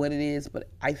clear on what it is, but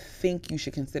I think you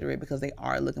should consider it because they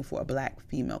are looking for a black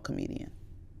female comedian.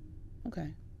 Okay.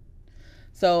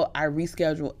 So I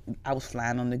rescheduled. I was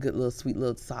flying on the good little sweet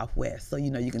little Southwest. So,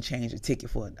 you can change your ticket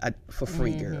for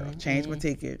free, girl. Change my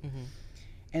ticket.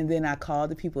 And then I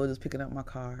called the people just picking up my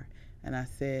car. And I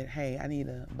said, hey, I need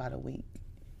about a week.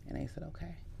 And they said,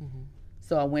 okay.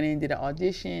 So I went in, did an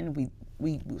audition.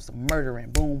 We was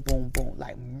murdering, boom, boom, boom,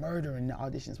 like murdering the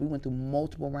auditions. We went through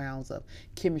multiple rounds of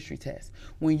chemistry tests.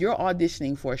 When you're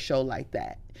auditioning for a show like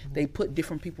that, they put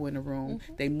different people in the room.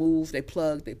 They move, they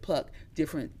plug, they pluck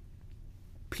different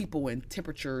people and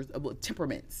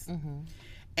temperaments.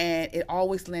 And it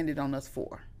always landed on us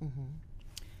four.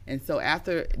 And so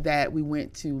after that, we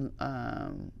went to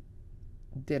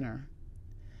dinner.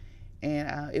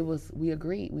 And we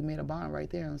agreed. We made a bond right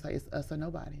there. And it was like, it's us or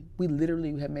nobody. We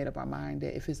literally had made up our mind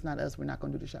that if it's not us, we're not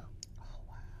going to do the show. Oh,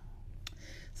 wow.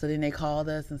 So then they called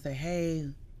us and said, hey,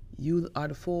 you are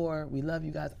the four. We love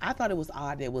you guys. I thought it was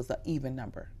odd that it was an even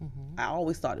number. I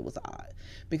always thought it was odd.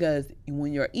 Because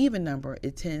when you're even number,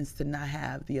 it tends to not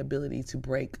have the ability to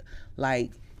break, like,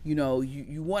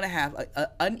 you want to have an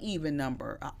uneven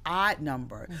number, an odd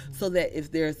number, so that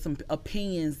if there's some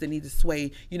opinions that need to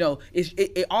sway,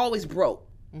 it always broke.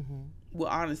 Well,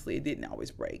 honestly, it didn't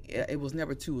always break. It was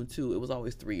never 2 and 2. It was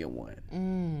always 3 and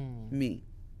 1. Me.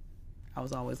 I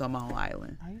was always on my own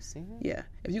island. Are you serious? Yeah.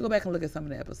 If you go back and look at some of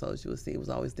the episodes, you will see it was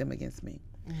always them against me.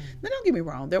 Now, don't get me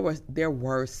wrong. There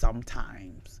were some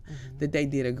times that they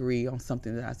did agree on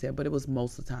something that I said, but it was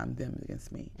most of the time them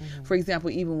against me. For example,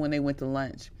 even when they went to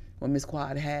lunch, when Miss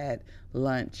Quad had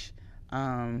lunch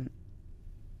on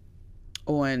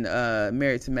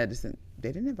Married to Medicine,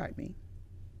 they didn't invite me.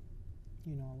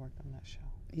 I worked on that show.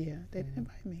 Yeah, they didn't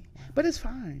invite me. But it's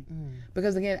fine.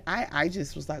 Because again, I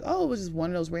just was like, oh, it was just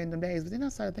one of those random days. But then I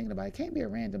started thinking about it can't be a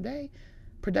random day.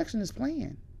 Production is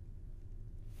planned.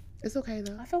 It's okay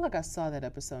though. I feel like I saw that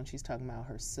episode and she's talking about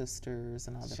her sisters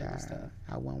and all that other stuff.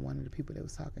 I wasn't one of the people that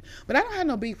was talking. But I don't have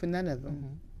no beef with none of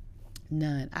them.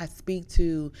 None. I speak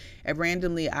to, and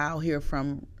randomly I'll hear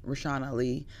from Rashawn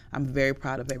Ali. I'm very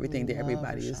proud of everything that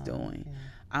everybody is doing.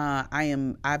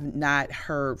 I've not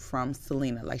heard from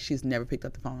Selena. Like, she's never picked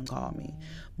up the phone and called me.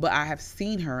 But I have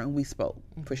seen her and we spoke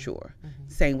for sure.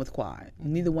 Same with Quad.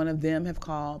 Neither one of them have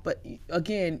called. But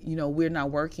again, you know, we're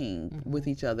not working with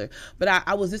each other. But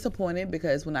I was disappointed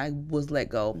because when I was let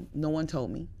go, no one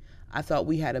told me. I thought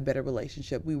we had a better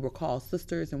relationship. We were called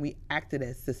sisters and we acted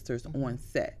as sisters on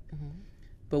set.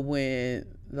 But when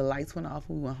the lights went off,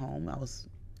 we went home.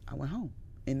 I went home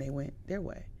and they went their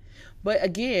way. But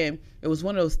again, it was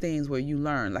one of those things where you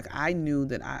learn. Like, I knew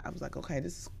that I was like, okay,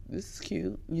 this is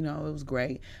cute. You know, it was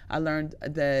great. I learned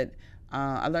that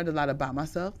I learned a lot about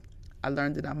myself. I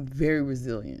learned that I'm very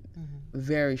resilient,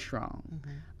 very strong.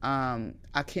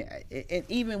 I can't, and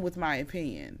even with my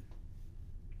opinion,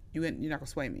 you're not gonna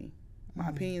sway me. My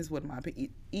opinion is what my opinion,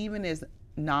 even as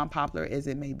non-popular as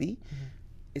it may be,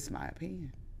 it's my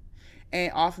opinion.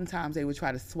 And oftentimes they would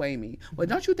try to sway me. Well,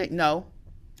 don't you think? No,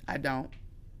 I don't.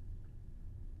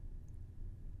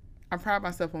 I pride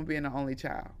myself on being the only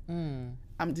child.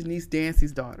 I'm Denise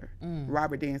Dancie's daughter,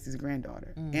 Robert Dancie's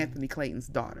granddaughter, Anthony Clayton's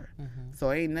daughter.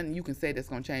 So ain't nothing you can say that's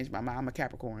gonna change my mind. I'm a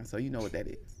Capricorn, so you know what that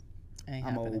is.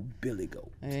 I'm old Billy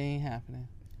Goat. It ain't happening.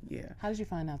 Yeah. How did you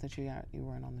find out that you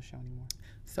weren't on the show anymore?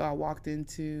 So I walked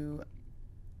into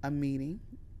a meeting.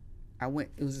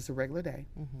 It was just a regular day.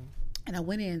 And I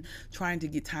went in trying to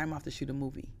get time off to shoot a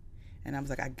movie. And I was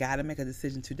like, I gotta make a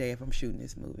decision today if I'm shooting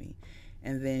this movie.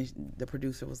 And then the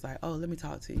producer was like, oh, let me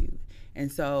talk to you.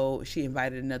 And so she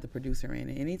invited another producer in.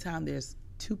 And anytime there's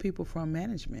two people from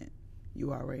management,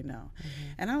 you already know.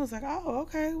 And I was like, oh,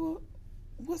 okay, well,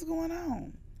 what's going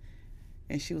on?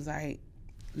 And she was like,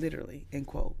 literally, end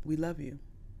quote, we love you.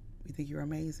 We think you're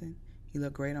amazing. You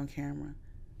look great on camera.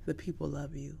 The people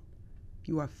love you.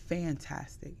 You are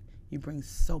fantastic. You bring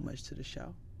so much to the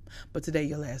show. But today,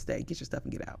 your last day. Get your stuff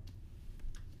and get out.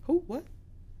 Who? What?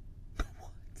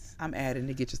 I'm adding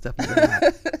to get your stuff and get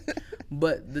out.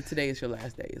 But today is your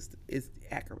last day. It's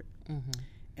accurate.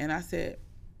 And I said,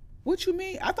 what you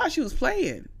mean? I thought she was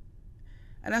playing.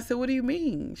 And I said, what do you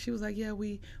mean? She was like, yeah,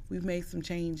 we've made some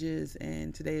changes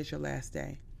and today is your last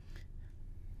day.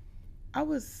 I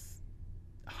was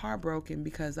heartbroken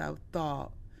because I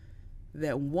thought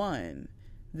that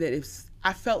if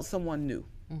I felt someone new,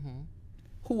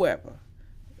 whoever,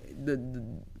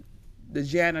 the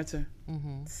janitor,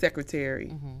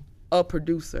 secretary, a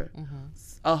producer,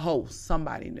 a host,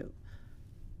 somebody knew.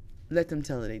 Let them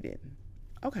tell her they didn't.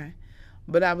 Okay.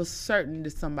 But I was certain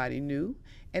that somebody knew.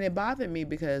 And it bothered me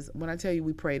because when I tell you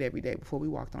we prayed every day before we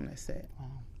walked on that set. Wow.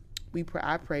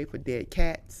 I prayed for dead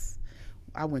cats.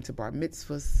 I went to bar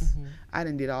mitzvahs. I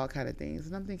done did all kind of things.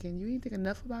 And I'm thinking, you ain't think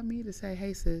enough about me to say,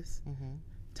 hey, sis,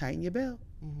 tighten your belt.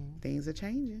 Things are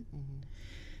changing.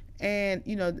 And,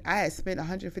 you know, I had spent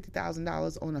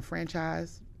 $150,000 on a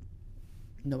franchise.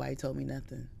 Nobody told me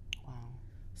nothing. Wow.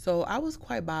 So I was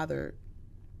quite bothered.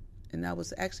 And I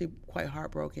was actually quite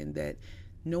heartbroken that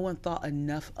no one thought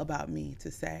enough about me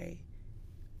to say,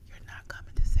 you're not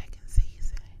coming to second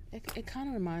season. It kind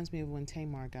of reminds me of when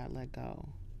Tamar got let go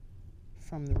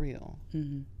from The Real.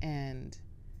 And,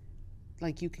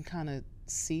 like, you can kind of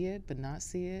see it but not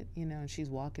see it, you know, and she's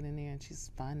walking in there and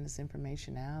she's finding this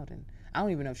information out. And I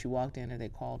don't even know if she walked in or they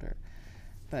called her.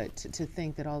 But to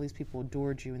think that all these people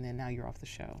adored you and then now you're off the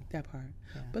show. That part.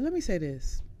 Yeah. But let me say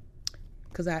this,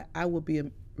 because I would be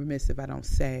remiss if I don't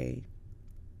say,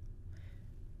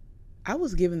 I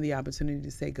was given the opportunity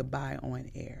to say goodbye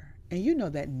on air. And you know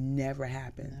that never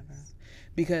happens. Never.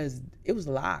 Because it was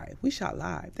live. We shot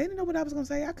live. They didn't know what I was going to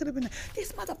say. I could have been,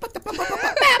 this motherfucker,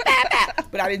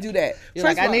 but I didn't do that. You're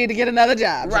like, I need to get another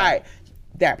job. Right.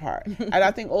 That part. And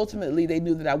I think ultimately they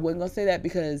knew that I wasn't going to say that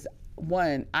because,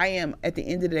 one, I am, at the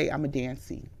end of the day, I'm a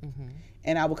Dancie.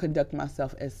 And I will conduct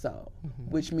myself as so,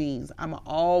 which means I'm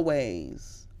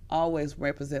always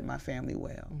represent my family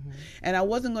well. And I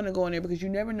wasn't going to go in there because you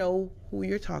never know who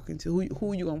you're talking to,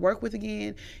 who you're going to work with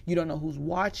again. You don't know who's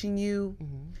watching you.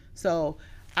 So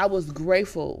I was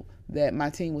grateful that my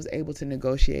team was able to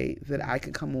negotiate that I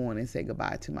could come on and say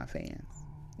goodbye to my fans.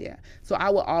 Yeah. So I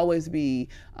will always be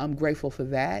grateful for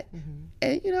that.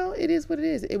 And, you know, it is what it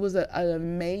is. It was an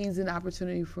amazing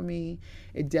opportunity for me.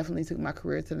 It definitely took my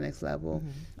career to the next level.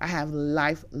 I have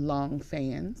lifelong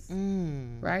fans,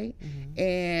 right?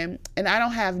 And I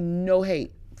don't have no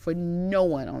hate for no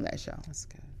one on that show. That's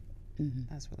good.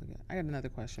 That's really good. I got another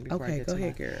question before I get to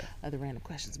my other random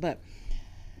questions. But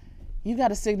you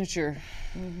got a signature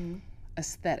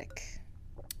aesthetic.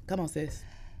 Come on, sis.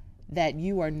 That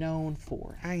you are known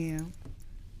for. I am.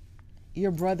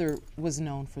 Your brother was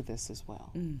known for this as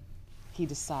well. He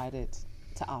decided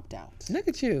to opt out. Look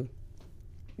at you.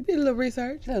 You did a little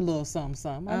research. Did a little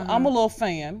something. I'm a little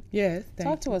fan. Yes.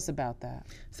 Talk to us about that.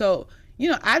 So,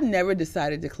 I've never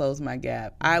decided to close my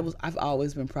gap. I've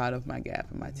always been proud of my gap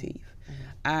in my teeth.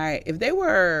 If they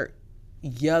were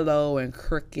yellow and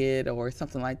crooked or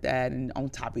something like that and on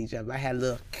top of each other, I had a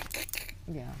little,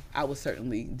 I would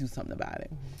certainly do something about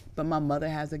it. But my mother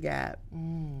has a gap.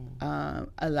 A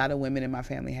lot of women in my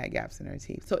family had gaps in their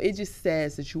teeth. So it just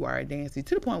says that you are a Dancie,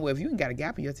 to the point where if you ain't got a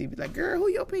gap in your teeth, be like, girl, who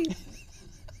your people?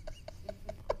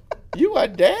 You a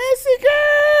Dancie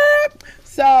girl.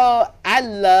 So I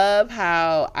love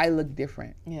how I look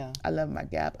different. Yeah. I love my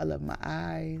gap. I love my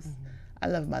eyes. I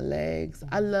love my legs.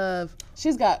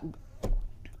 She's got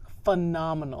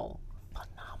phenomenal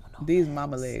these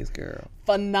mama legs, girl.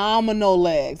 Phenomenal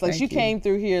legs. Like, Thank she you. came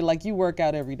through here like you work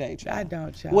out every day, child. I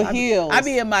don't, child. With heels. I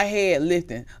be in my head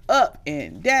lifting up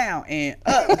and down and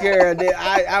up, girl.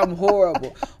 I'm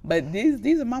horrible. But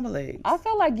these are mama legs. I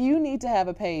feel like you need to have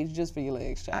a page just for your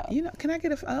legs, child. Can I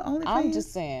get a OnlyFans? I'm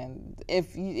just saying,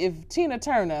 if Tina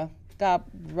Turner, God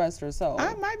rest her soul,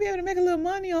 I might be able to make a little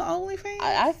money on OnlyFans.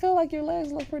 I feel like your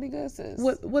legs look pretty good, sis.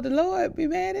 Would the Lord be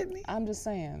mad at me? I'm just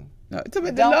saying. No, the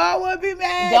Lord would be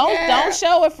mad. Don't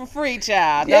show it for free,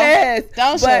 child. Yes,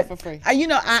 don't show it for free.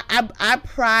 I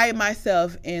pride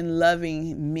myself in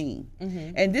loving me,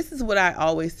 and this is what I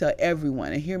always tell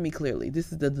everyone. And hear me clearly.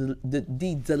 This is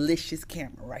the delicious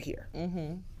camera right here.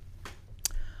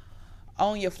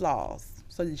 Own your flaws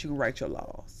so that you can write your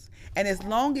laws. And as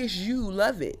long as you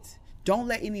love it, don't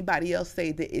let anybody else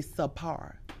say that it's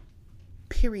subpar.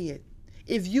 Period.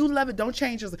 If you love it, don't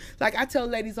change yourself. Like I tell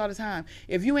ladies all the time,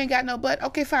 if you ain't got no butt,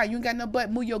 okay, fine. You ain't got no butt,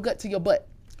 move your gut to your butt.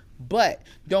 But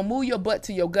don't move your butt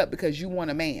to your gut because you want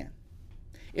a man.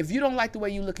 If you don't like the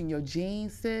way you look in your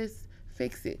jeans, sis,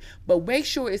 fix it. But make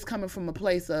sure it's coming from a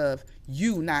place of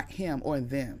you, not him or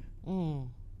them.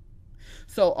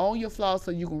 So own your flaws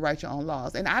so you can write your own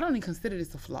laws. And I don't even consider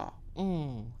this a flaw.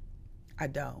 I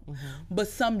don't. But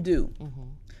some do.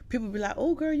 People be like,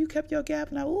 oh, girl, you kept your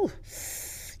gap. And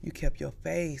you kept your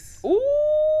face. Ooh.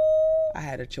 I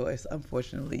had a choice.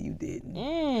 Unfortunately, you didn't.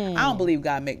 I don't believe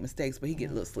God make mistakes, but he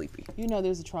get a little sleepy.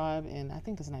 There's a tribe in, I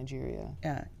think it's Nigeria.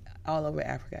 Yeah, all over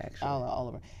Africa, actually. All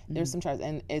over. There's some tribes,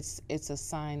 and it's a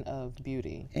sign of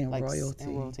beauty. And royalty.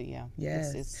 And royalty, yeah.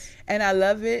 Yes. And I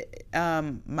love it.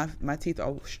 My teeth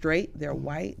are straight. They're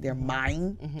white. They're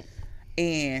mine.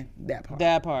 And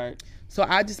that part. So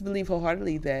I just believe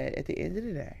wholeheartedly that at the end of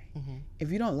the day,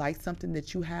 if you don't like something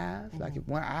that you have, like if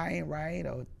one eye ain't right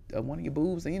or one of your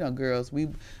boobs, and girls,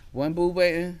 one boob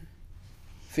waiting,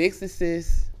 fix it,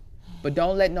 sis. But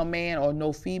don't let no man or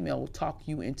no female talk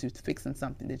you into fixing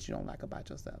something that you don't like about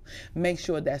yourself. Make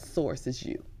sure that source is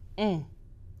you.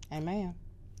 Amen.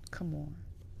 Come on.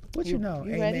 What you know?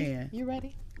 You Amen. Ready? You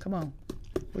ready? Come on.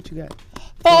 What you got?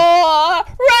 4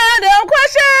 random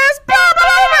questions.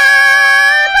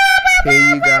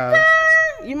 Here you go.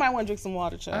 You might want to drink some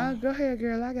water, child. Go ahead,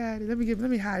 girl. I got it. Let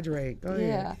me hydrate. Go ahead.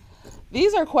 Yeah.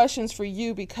 These are questions for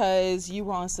you because you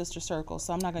were on Sister Circle,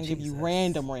 so I'm not going to give you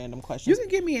random questions. You can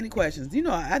give me any questions.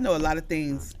 I know a lot of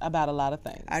things. About a lot of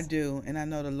things. I do, and I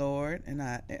know the Lord, and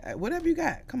whatever you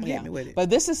got, come hit me with it. But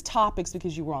this is topics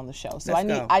because you were on the show, so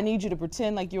I need you to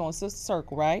pretend like you're on Sister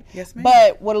Circle, right? Yes, ma'am.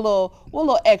 But with a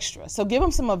little extra. So give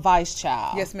them some advice,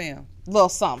 child. Yes, ma'am. Little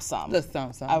something. Little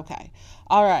something. Okay.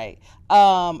 All right.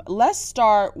 Let's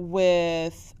start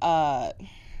with.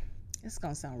 It's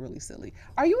going to sound really silly.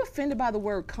 Are you offended by the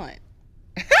word cunt?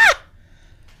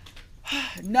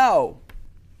 No.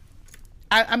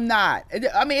 I'm not.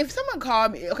 I mean, if someone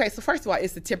called me, okay, so first of all,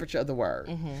 it's the temperature of the word.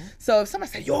 So if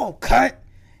somebody say, yo, cunt,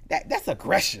 that's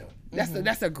aggression.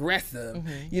 That's aggressive.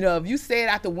 If you say it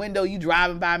out the window, you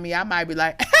driving by me, I might be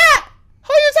like,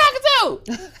 who you talking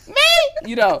to?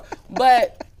 Me?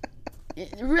 But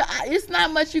it's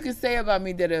not much you can say about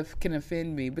me that can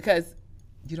offend me because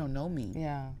you don't know me.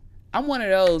 Yeah. I'm one of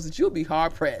those that you'll be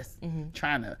hard pressed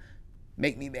trying to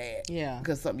make me mad. Yeah.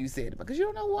 Because something you said because you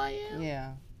don't know who I am.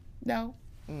 Yeah. No.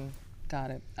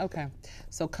 Got it. Okay.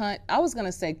 So cunt, I was going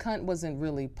to say cunt wasn't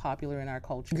really popular in our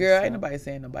culture. Girl, ain't nobody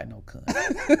saying nobody no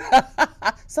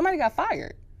cunt. Somebody got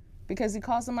fired because he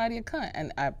called somebody a cunt.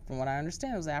 And from what I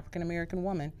understand, it was an African-American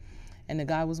woman and the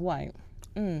guy was white.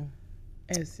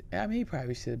 He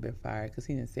probably should have been fired because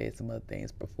he didn't say some other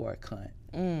things before cunt.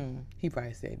 He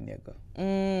probably said nigga.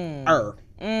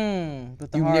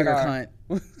 With the you hard nigger R. cunt.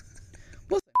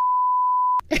 What's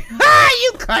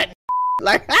you cunt.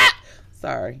 Like,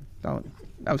 sorry.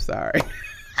 I'm sorry.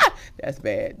 That's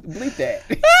bad. Bleep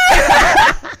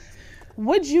that.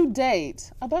 Would you date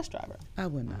a bus driver? I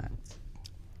would not.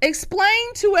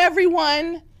 Explain to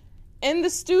everyone in the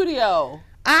studio.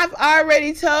 I've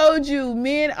already told you,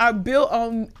 men are built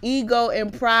on ego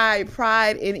and pride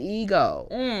and ego.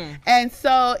 And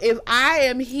so if I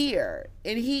am here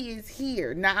and he is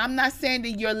here, now I'm not saying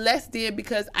that you're less than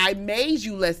because I made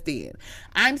you less than.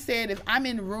 I'm saying if I'm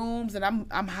in rooms and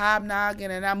I'm hobnogging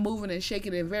and I'm moving and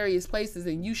shaking in various places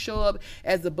and you show up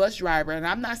as a bus driver, and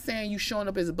I'm not saying you showing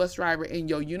up as a bus driver in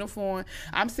your uniform,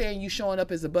 I'm saying you showing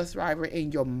up as a bus driver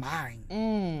in your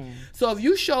mind. So if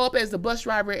you show up as a bus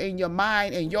driver in your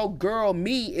mind and your girl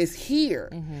me is here,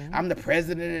 I'm the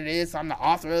president of this, I'm the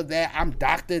author of that, I'm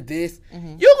doctor this,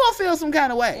 you're gonna feel some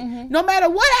kind of way no matter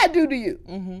what I do to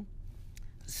you.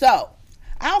 So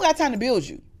I don't got time to build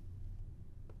you.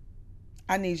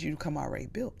 I need you to come already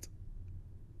built.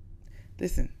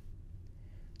 Listen,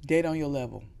 date on your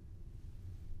level.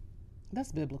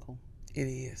 That's biblical. It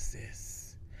is,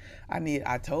 sis.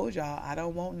 I told y'all I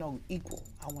don't want no equal.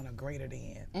 I want a greater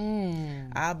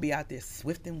than. I'll be out there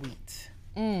swifting wheat.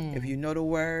 If you know the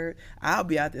word, I'll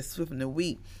be out there swifting the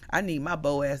wheat. I need my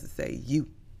Boaz to say you.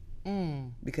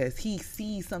 Because he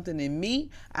sees something in me,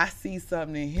 I see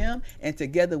something in him, and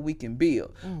together we can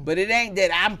build. But it ain't that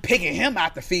I'm picking him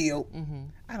out the field.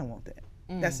 I don't want that.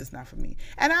 That's just not for me.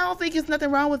 And I don't think it's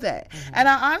nothing wrong with that. And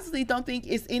I honestly don't think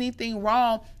it's anything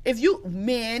wrong. If you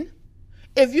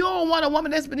don't want a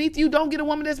woman that's beneath you, don't get a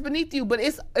woman that's beneath you. But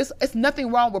it's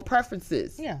nothing wrong with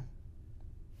preferences. Yeah.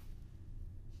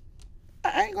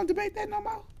 I ain't gonna debate that no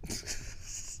more.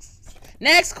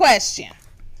 Next question.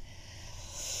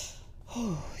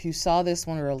 You saw this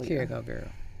one earlier. Here you go, girl.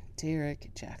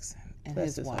 Derek Jackson and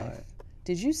Bless his wife. heart.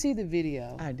 Did you see the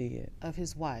video? I did. Of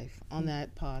his wife on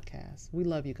that podcast? We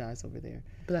love you guys over there.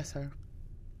 Bless her.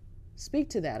 Speak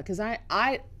to that, because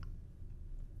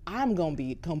I'm gonna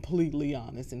be completely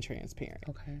honest and transparent.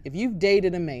 Okay. If you've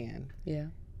dated a man, Yeah.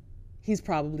 he's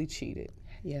probably cheated.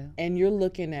 Yeah. And you're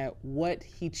looking at what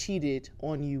he cheated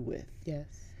on you with. Yes.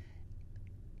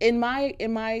 In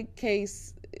my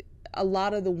case, a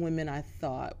lot of the women I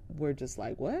thought were just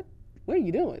like, what? What are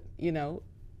you doing? You know,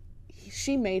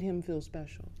 she made him feel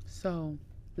special. So,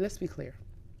 let's be clear.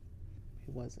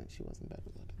 She wasn't better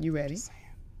looking. You ready?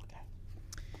 Okay.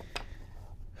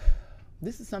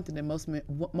 This is something that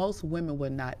most women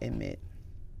would not admit.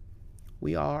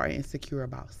 We are insecure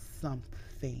about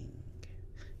something.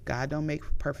 God don't make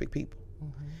perfect people.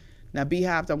 Now,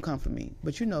 Beehive don't come for me,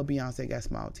 but you know Beyonce got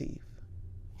small teeth.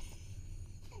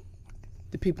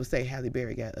 The people say Halle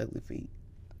Berry got ugly feet.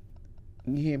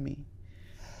 You hear me?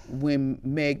 When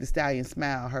Meg Thee Stallion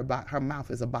smile, her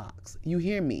mouth is a box. You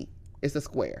hear me? It's a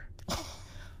square.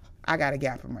 I got a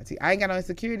gap in my teeth. I ain't got no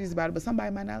insecurities about it, but somebody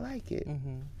might not like it.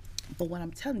 But what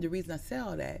I'm telling you, the reason I say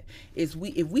all that is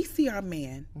if we see our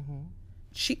man,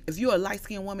 if you're a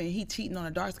light-skinned woman and he cheating on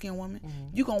a dark-skinned woman,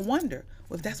 you're going to wonder,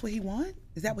 well, if that's what he want?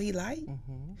 Is that what he like?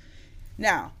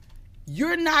 Now,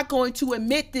 you're not going to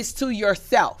admit this to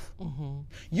yourself.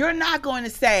 You're not going to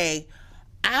say,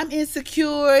 I'm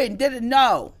insecure and didn't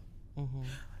know.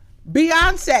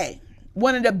 Beyonce,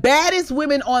 one of the baddest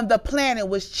women on the planet,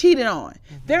 was cheated on.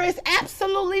 There is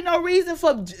absolutely no reason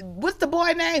for, what's the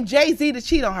boy name? Jay-Z to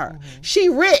cheat on her. She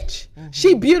rich.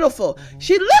 She beautiful.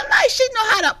 She look like she know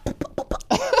how to...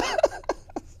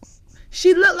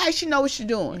 She look like she know what she's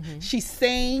doing. She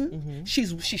sing. She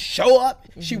show up.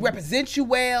 She represents you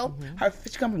well.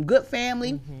 She come from good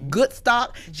family, good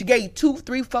stock. She gave you 2,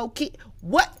 3, 4 kids.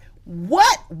 Why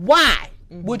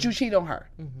would you cheat on her?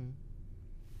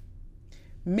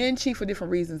 Men cheat for different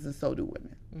reasons, and so do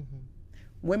women.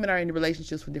 Women are in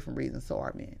relationships for different reasons, so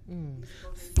are men.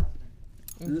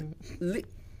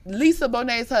 Lisa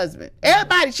Bonet's husband.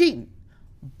 Everybody cheating.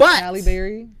 But Halle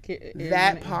Berry,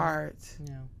 that part.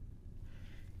 Yeah.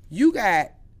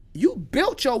 You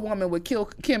built your woman with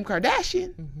Kim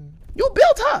Kardashian. You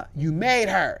built her. You made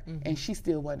her. And she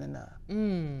still wasn't enough.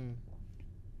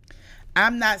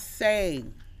 I'm not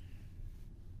saying,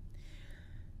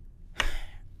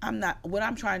 what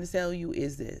I'm trying to tell you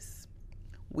is this.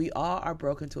 We all are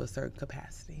broken to a certain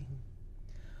capacity.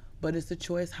 But it's a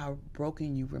choice how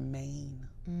broken you remain.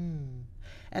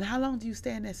 And how long do you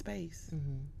stay in that space?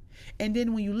 And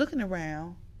then when you're looking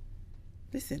around,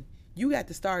 listen, you got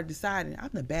to start deciding,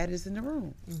 I'm the baddest in the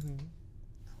room. I don't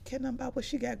care nothing about what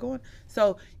she got going.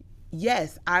 So,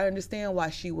 yes, I understand why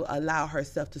she will allow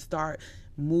herself to start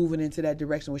moving into that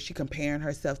direction where she comparing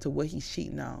herself to what he's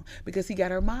cheating on. Because he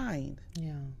got her mind.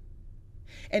 Yeah.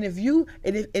 And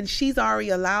if she's already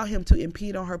allowed him to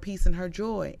impede on her peace and her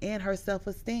joy and her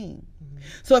self-esteem.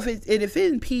 So if it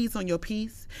impedes on your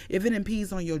peace, if it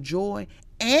impedes on your joy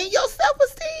and your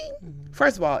self-esteem,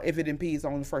 first of all, if it impedes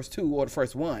on the first 2 or the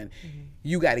first 1,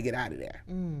 you got to get out of there.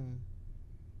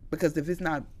 Because if it's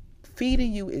not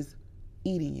feeding you, is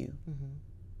eating you.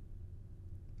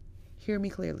 Hear me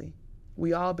clearly.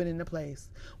 We all been in a place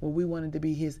where we wanted to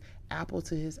be his apple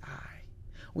to his eye.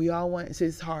 We all want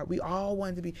his heart. We all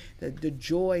wanted to be the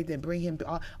joy that bring him.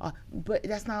 But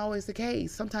that's not always the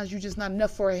case. Sometimes you're just not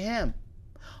enough for him.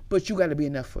 But you got to be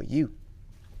enough for you.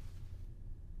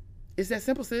 It's that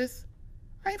simple, sis.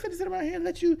 I ain't finna sit around here and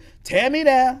let you tear me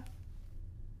down.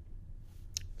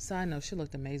 Side note, she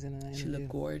looked amazing in that interview. She looked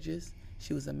gorgeous.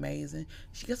 She was amazing.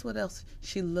 Guess what else?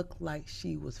 She looked like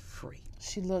she was free.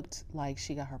 She looked like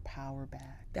she got her power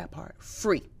back. That part.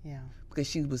 Free. Yeah. Because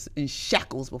she was in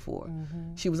shackles before.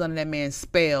 She was under that man's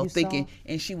spell thinking,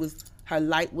 and her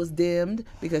light was dimmed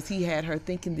because he had her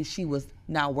thinking that she was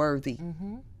not worthy.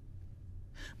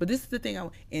 But this is the thing.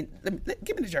 Give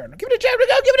me the journal. Give me the journal.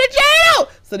 Go. Give me the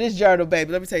journal. So this journal,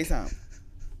 baby, let me tell you something.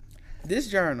 This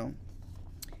journal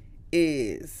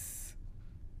is,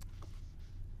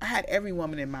 I had every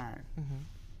woman in mind.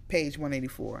 Page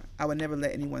 184. I would never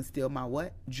let anyone steal my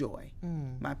what? Joy.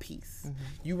 My peace.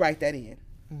 You write that in.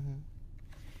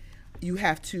 You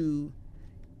have to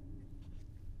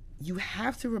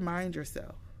remind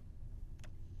yourself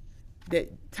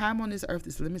that time on this earth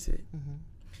is limited.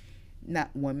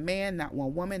 Not one man, not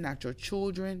one woman, not your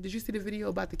children. Did you see the video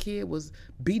about the kid was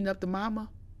beating up the mama?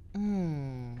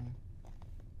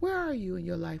 Where are you in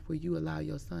your life where you allow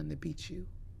your son to beat you?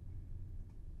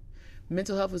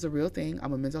 Mental health is a real thing.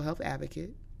 I'm a mental health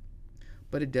advocate.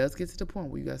 But it does get to the point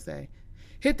where you got to say,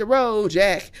 hit the road,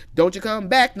 Jack. Don't you come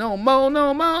back no more,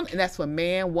 no more. And that's for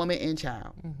man, woman, and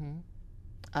child.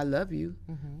 I love you,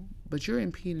 but you're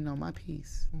impeding on my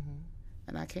peace.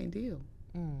 And I can't deal.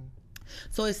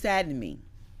 So it saddened me.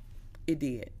 It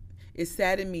did. It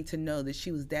saddened me to know that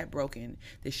she was that broken,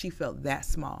 that she felt that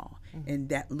small and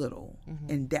that little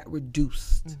and that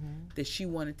reduced, that she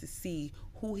wanted to see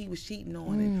who he was cheating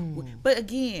on. But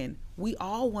again, we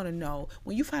all want to know,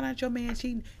 when you find out your man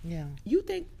cheating, you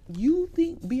think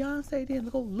Beyonce didn't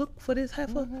go look for this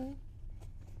heifer?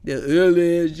 The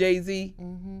earlier Jay-Z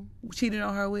cheated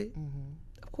on her with?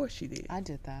 Of course she did. I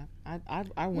did that.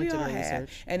 I went to the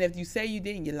research. And if you say you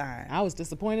didn't, you're lying. I was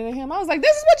disappointed in him. I was like,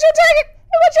 this is what you taking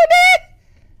and what you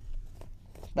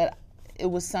did. But it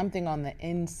was something on the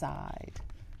inside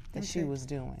that she was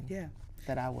doing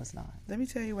that I was not. Let me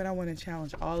tell you what I want to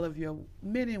challenge all of your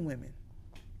men and women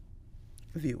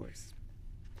viewers.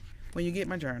 When you get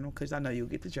my journal, because I know you'll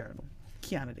get the journal,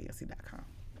 KianaDancie.com.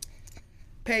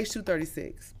 Page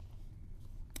 236.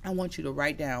 I want you to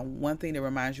write down one thing that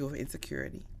reminds you of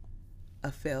insecurity,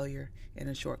 a failure, and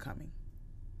a shortcoming.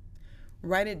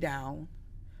 Write it down,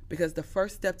 because the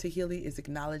first step to healing is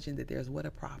acknowledging that there's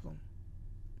a problem.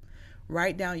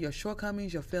 Write down your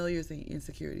shortcomings, your failures, and your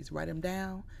insecurities. Write them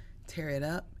down, tear it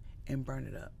up, and burn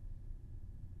it up.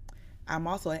 I'm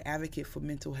also an advocate for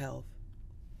mental health.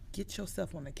 Get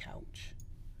yourself on the couch.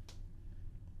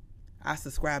 I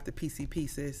subscribe to PCP,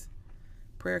 sis.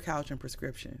 Prayer, couch, and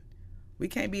prescription. We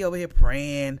can't be over here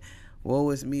praying, woe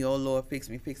is me, oh Lord, fix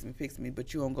me, fix me, fix me,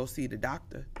 but you don't go see the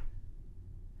doctor.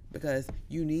 Because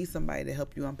you need somebody to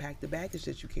help you unpack the baggage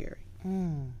that you carry.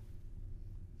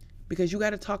 Because you got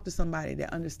to talk to somebody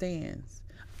that understands,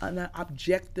 an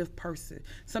objective person.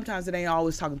 Sometimes it ain't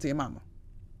always talking to your mama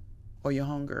or your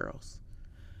homegirls.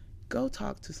 Go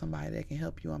talk to somebody that can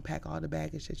help you unpack all the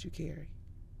baggage that you carry.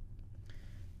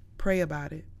 Pray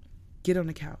about it. Get on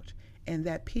the couch. And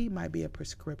that P might be a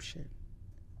prescription.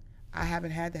 I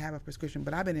haven't had to have a prescription,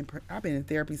 but I've been in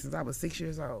therapy since I was 6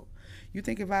 years old. You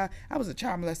think if I was a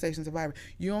child molestation survivor,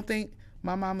 you don't think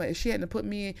my mama, if she hadn't put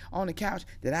me on the couch,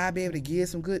 that I'd be able to give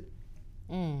some good?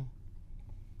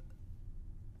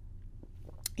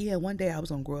 Yeah, one day I was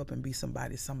going to grow up and be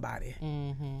somebody. So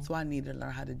I needed to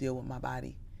learn how to deal with my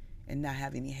body and not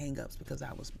have any hang-ups because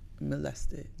I was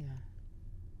molested.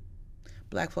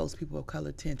 Black folks, people of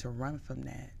color, tend to run from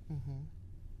that.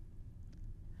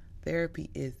 Therapy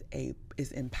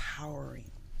is empowering.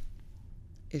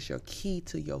 It's your key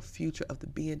to your future of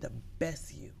being the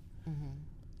best you.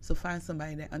 So find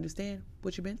somebody that understands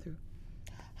what you've been through.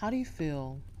 How do you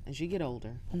feel as you get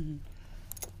older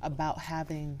about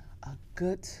having a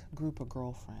good group of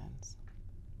girlfriends?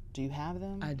 Do you have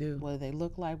them? I do. What do they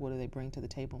look like? What do they bring to the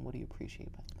table? And what do you appreciate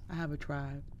about them? I have a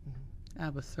tribe. I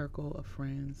have a circle of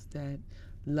friends that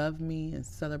love me and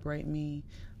celebrate me,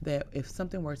 that if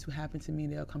something were to happen to me,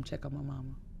 they'll come check on my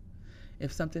mama.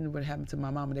 If something would happen to my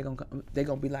mama, they're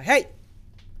gonna be like, hey,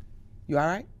 you all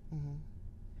right?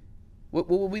 What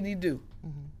we need to do?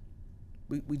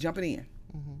 We jumping in.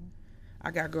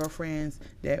 I got girlfriends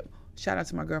that, shout out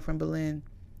to my girlfriend Belen.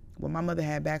 When my mother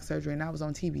had back surgery and I was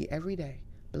on TV every day,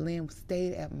 Belen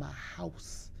stayed at my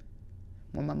house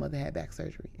when my mother had back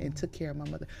surgery and took care of my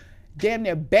mother. Damn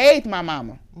near bathed my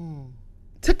mama. Mm.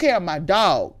 Took care of my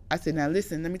dog. I said, now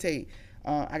listen, let me tell you,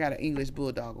 I got an English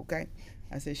bulldog, okay?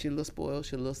 I said, she a little spoiled,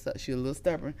 she a little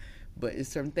stubborn, but it's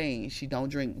certain things. She don't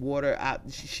drink water out.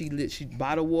 She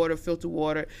bottle water, filter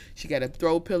water. She got a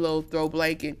throw pillow, throw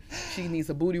blanket. She needs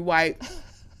a booty wipe.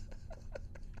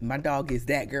 My dog is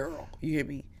that girl. You hear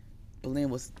me? Belen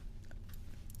was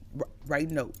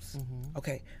writing notes. Mm-hmm.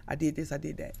 Okay, I did this, I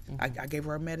did that. Mm-hmm. I gave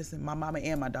her medicine, my mama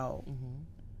and my dog. Mm-hmm.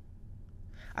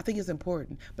 I think it's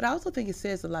important. But I also think it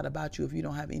says a lot about you if you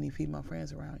don't have any female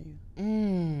friends around you.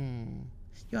 Mm.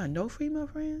 You got no female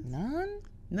friends? None?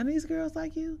 None of these girls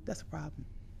like you? That's a problem.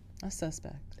 That's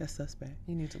suspect. That's suspect.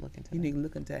 You need to look into You that. need to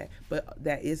look into that. But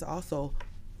that is also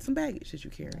some baggage that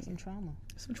you carry. Some trauma.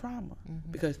 Some trauma.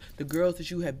 Mm-hmm. Because the girls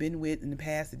that you have been with in the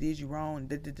past that did you wrong,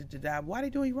 why they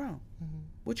doing you wrong? Mm-hmm.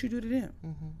 What you do to them?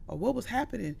 Mm-hmm. Or what was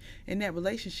happening in that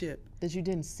relationship That you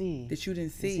didn't see. that you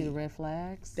didn't see? You see the red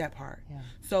flags? That part. Yeah.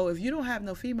 So if you don't have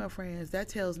no female friends, that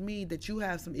tells me that you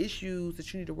have some issues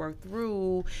that you need to work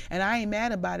through. And I ain't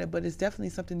mad about it, but it's definitely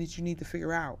something that you need to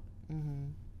figure out. Mm-hmm.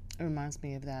 It reminds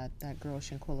me of that girl,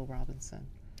 Shanquilla Robinson.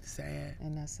 Sad.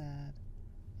 Isn't that sad?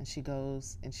 And she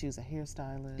goes, and she was a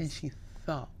hairstylist. And she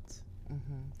thought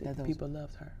that the people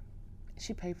loved her.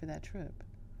 She paid for that trip.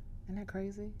 Isn't that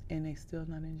crazy? And they still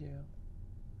not in jail.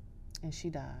 And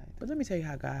she died. But let me tell you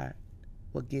how God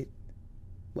will get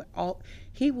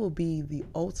he will be the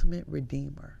ultimate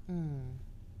redeemer. Mm.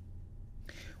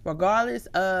 Regardless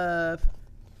of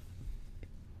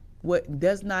what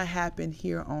does not happen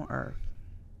here on earth,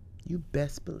 you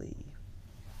best believe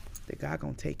that God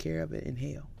gonna take care of it in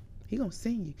hell. He gonna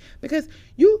send you. Because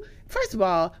you, first of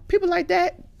all, people like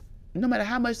that, no matter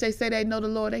how much they say they know the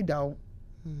Lord, they don't.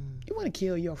 You want to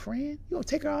kill your friend? You gonna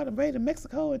take her all the way to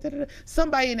Mexico? And da-da-da.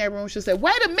 Somebody in that room should say,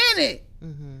 wait a minute.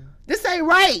 This ain't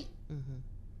right.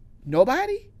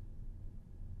 Nobody?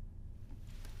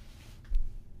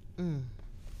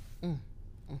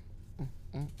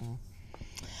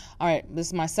 All right, this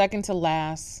is my second to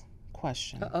last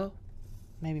question. Uh-oh.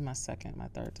 Maybe my second, my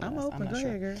third to I'm last. open. I'm not Go sure.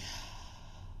 ahead, girl.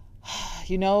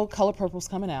 You know, Color Purple's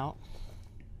coming out.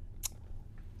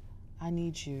 I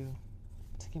need you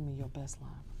to give me your best line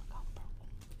from Color Purple.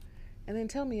 And then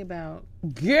tell me about...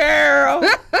 Girl.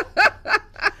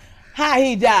 How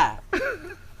he died.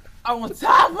 On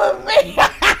top of me.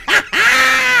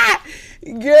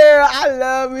 Girl, I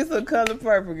love me some Color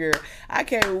Purple, girl. I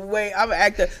can't wait. I'm an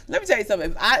actor. Let me tell you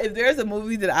something. If there's a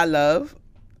movie that I love,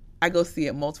 I go see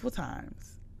it multiple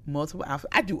times. Multiple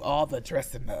outfits. I do all the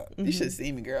dressing up. You should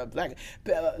see me, girl. Black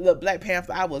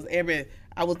Panther. I was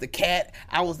the cat.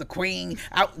 I was the queen.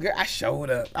 Girl, I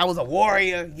showed up. I was a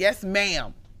warrior. Yes,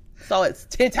 ma'am. So it's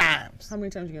 10 times. How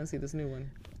many times you gonna see this new one?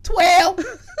 12.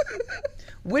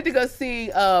 Went to go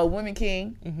see Woman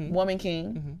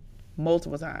King,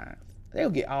 multiple times.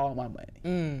 They'll get all my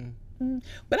money.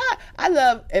 But I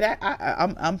love, and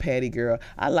I'm Patty, girl.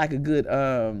 I like a good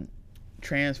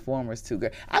Transformers too,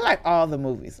 girl. I like all the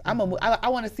movies. I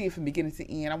want to see it from beginning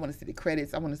to end. I want to see the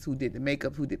credits. I want to see who did the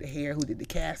makeup, who did the hair, who did the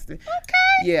casting.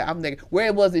 Okay. Yeah, I'm like,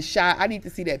 where was it shot? I need to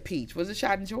see that Peach. Was it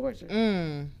shot in Georgia?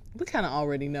 We kind of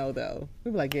already know, though.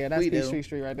 We be like, yeah, that's Peachtree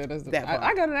Street right there. That's That part.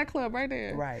 I go to that club right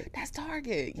there. Right. That's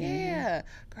Target. Yeah.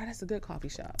 Girl, that's a good coffee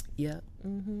shop. Yep.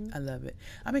 I love it.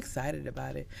 I'm excited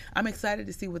about it. I'm excited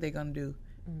to see what they're going to do.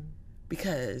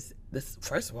 Because,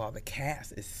 first of all, the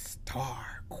cast is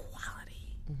star quality.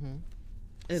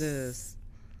 It is.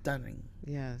 Stunning.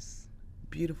 Yes.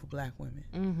 Beautiful black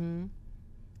women.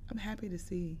 I'm happy to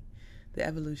see the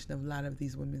evolution of a lot of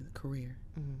these women's career.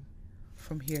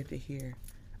 From here to here.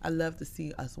 I love to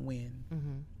see us win.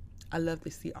 I love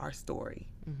to see our story.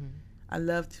 I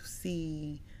love to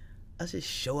see us just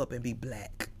show up and be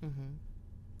black.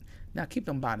 Now keep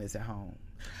them bonnets at home.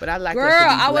 But I like Girl, us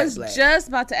to be I was black. just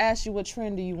about to ask you what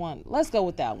trend do you want. Let's go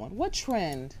with that one. What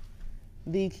trend,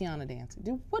 the Kiana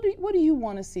Dancie? What do you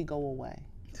want to see go away?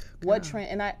 What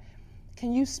trend? And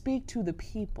can you speak to the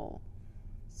people?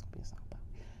 This will be a song about.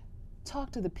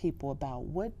 Talk to the people about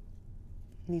what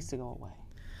needs to go away.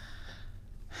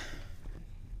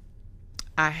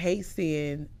 I hate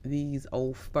seeing these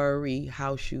old furry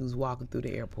house shoes walking through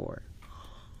the airport.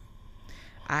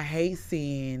 I hate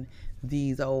seeing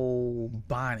these old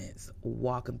bonnets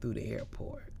walking through the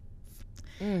airport.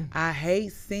 I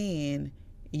hate seeing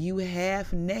you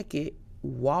half naked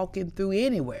walking through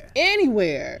anywhere.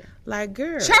 Anywhere. Like,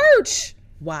 girl. Church.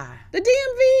 Why? The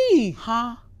DMV.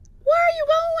 Huh? Where are you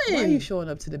going? Why are you showing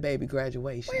up to the baby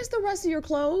graduation? Where's the rest of your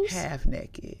clothes? Half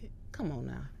naked. Come on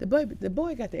now. The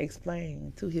boy got to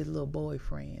explain to his little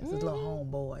boyfriends, his little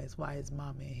homeboys, why his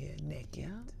mama in here naked. Yeah.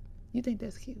 You think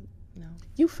that's cute? No.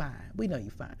 You fine. We know you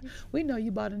fine. We know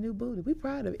you bought a new booty. We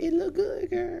proud of it. It look good,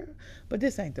 girl. But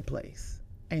this ain't the place.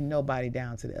 Ain't nobody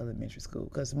down to the elementary school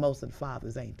because most of the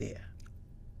fathers ain't there.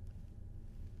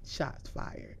 Shots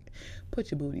fired.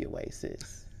 Put your booty away,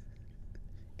 sis.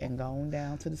 And go on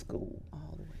down to the school.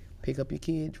 All the way. Pick up your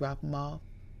kid, drop them off,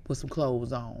 put some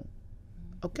clothes on.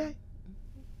 Okay?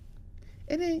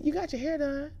 And then you got your hair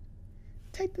done.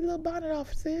 Take the little bonnet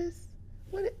off, sis.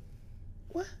 What?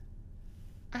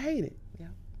 I hate it. Yep.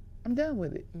 I'm done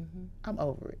with it. Mm-hmm. I'm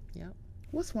over it. Yep.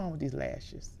 What's wrong with these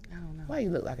lashes? I don't know. Why you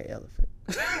look like an elephant?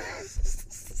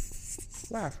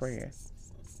 Why, friend?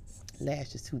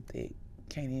 Lashes too thick.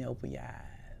 Can't even open your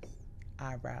eyes.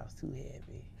 Eyebrows too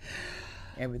heavy.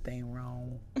 Everything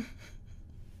wrong.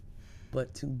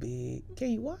 Butt too big.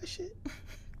 Can you wash it?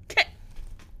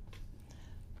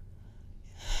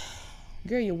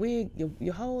 Girl, your wig,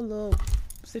 your whole little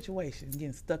situation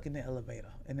getting stuck in the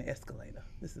elevator, in the escalator.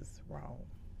 This is wrong.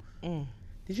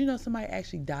 Did you know somebody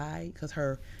actually died because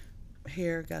her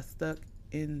hair got stuck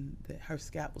in her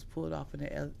scalp was pulled off in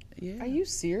the yeah. Are you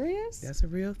serious? That's a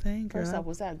real thing, girl. First off,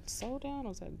 was that sewed down or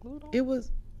was that glued on? It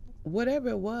was, whatever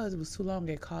it was too long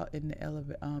to get caught in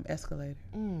the escalator.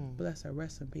 Bless her,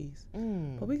 rest in peace.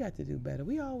 But we got to do better.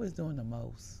 We always doing the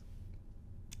most.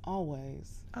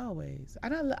 Always.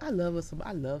 And I love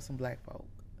some black folk.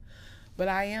 But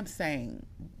I am saying,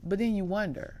 but then you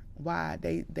wonder why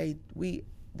they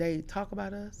talk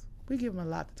about us. We give them a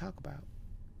lot to talk about.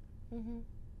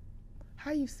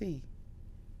 How you see?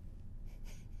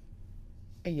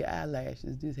 And your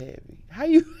eyelashes this heavy. How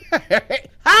you?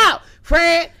 How?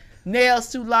 Fred,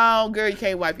 nails too long, girl. You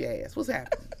can't wipe your ass. What's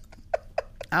happening?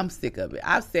 I'm sick of it.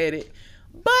 I've said it,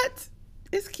 but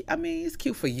it's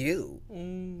cute for you,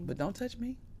 but don't touch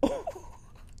me.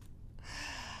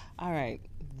 All right,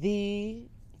 the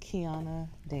Kiana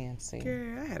Dancie.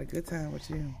 Girl, I had a good time with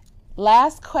you.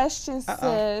 Last question, sis, Come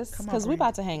on, because we Bree.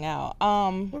 about to hang out.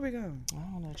 Where we going?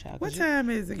 I don't know, child. What time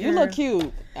is it, girl? You look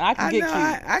cute. I can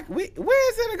get cute.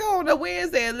 Where is it to go on a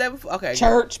Wednesday at 11? Okay.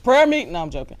 Church, prayer meeting. No, I'm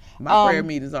joking. My prayer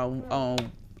meeting is on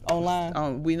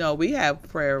online. We know we have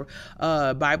prayer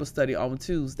Bible study on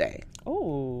Tuesday.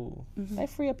 Oh, they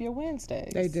free up your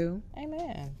Wednesdays. They do.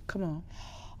 Amen. Come on.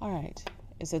 All right.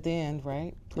 It's at the end,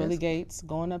 right? Pearly gates,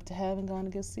 going up to heaven, going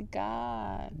to go see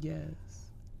God. Yes.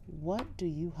 What do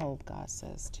you hope God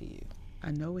says to you?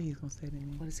 I know what he's going to say to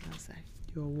me. What is he going to say?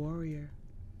 You're a warrior.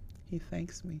 He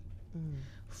thanks me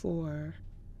for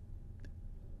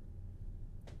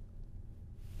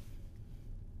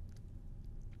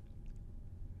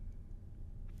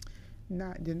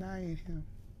not denying him.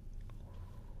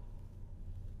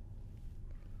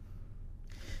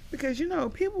 Because,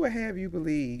 people will have you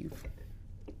believe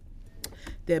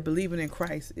that believing in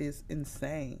Christ is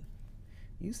insane.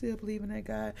 You still believe in that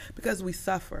God? Because we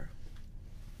suffer.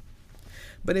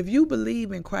 But if you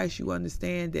believe in Christ, you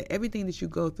understand that everything that you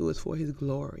go through is for his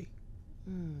glory.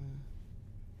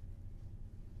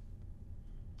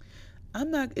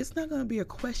 It's not going to be a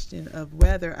question of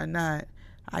whether or not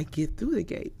I get through the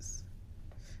gates.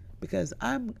 Because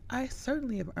I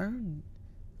certainly have earned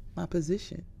my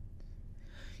position.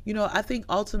 I think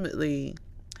ultimately,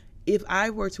 if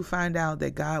I were to find out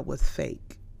that God was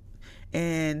fake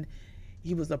and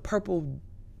he was a purple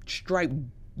striped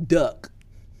duck,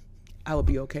 I would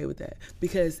be okay with that.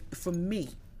 Because for me,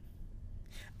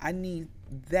 I need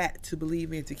that to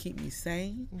believe in to keep me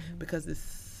sane, because there's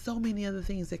so many other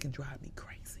things that can drive me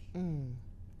crazy.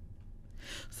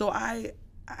 So I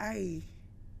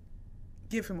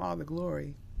give him all the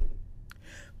glory.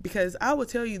 Because I will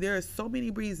tell you, there are so many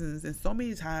reasons and so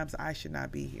many times I should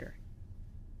not be here.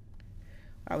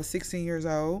 I was 16 years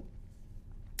old.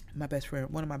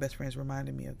 One of my best friends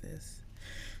reminded me of this.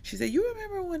 She said, "You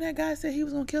remember when that guy said he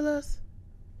was going to kill us?"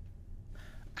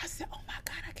 I said, "Oh my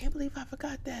God, I can't believe I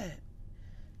forgot that."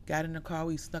 Got in the car,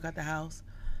 we snuck out the house.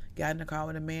 Got in the car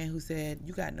with a man who said,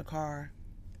 "You got in the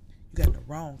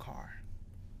wrong car."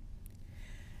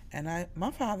 And my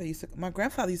grandfather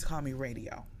used to call me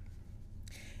radio.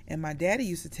 And my daddy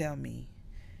used to tell me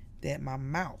that my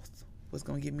mouth was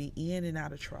going to get me in and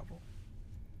out of trouble.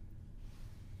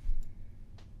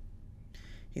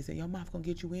 He said, "Your mouth going to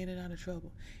get you in and out of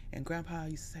trouble." And Grandpa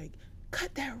used to say,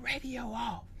 "Cut that radio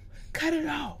off. Cut it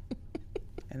off."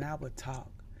 And I would talk.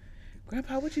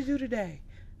 "Grandpa, what you do today?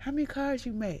 How many cars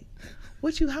you make?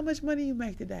 How much money you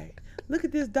make today? Look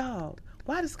at this dog.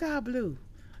 Why the sky blue?"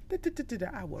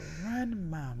 I would run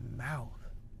my mouth.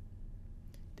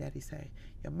 Daddy say,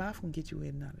 "Your mouth gonna get you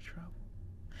in and out of trouble."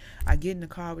 I get in the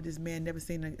car with this man,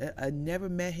 never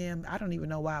met him. I don't even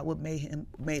know why. What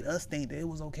made us think that it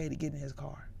was okay to get in his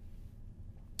car.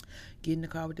 Get in the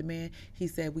car with the man. He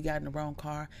said we got in the wrong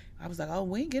car. I was like, oh,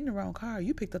 we ain't getting in the wrong car.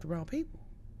 You picked up the wrong people.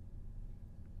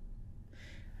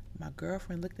 My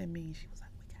girlfriend looked at me and she was like,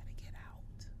 we got to get out.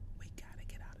 We got to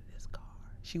get out of this car.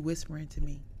 She whispering to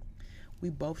me. We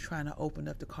both trying to open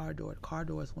up the car door. The car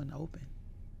doors wouldn't open.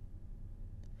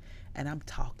 And I'm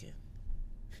talking.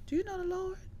 Do you know the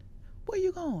Lord? Where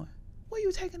you going? Where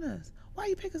you taking us? Why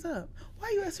you pick us up?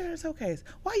 Why you at certain showcase?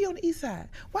 Why you on the east side?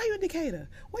 Why you in Decatur?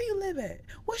 Where you live at?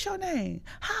 What's your name?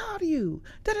 How old are you?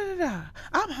 Da-da-da-da.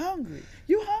 I'm hungry.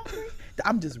 You hungry?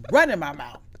 I'm just running my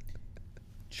mouth.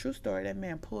 True story, that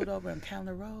man pulled over on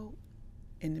Calendar Road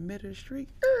in the middle of the street.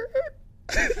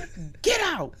 Get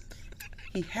out!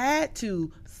 He had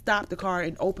to stop the car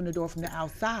and open the door from the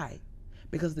outside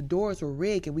because the doors were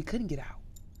rigged and we couldn't get out.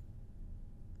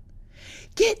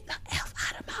 Get the F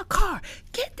out of my car.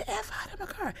 Get the F out of my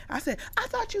car. I said, I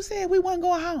thought you said we wasn't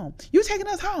going home. You taking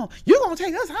us home. You going to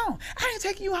take us home. I ain't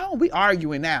taking you home. We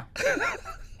arguing now.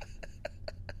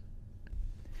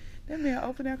 That man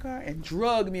opened that car and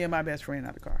drugged me and my best friend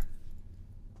out of the car.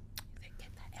 He said, get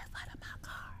the F out of my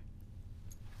car.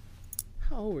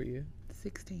 How old were you?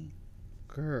 16.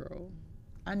 Girl.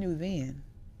 I knew then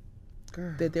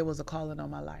that there was a calling on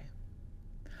my life.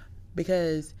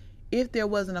 Because if there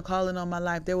wasn't a calling on my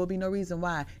life, there would be no reason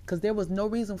why. Because there was no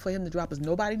reason for him to drop us.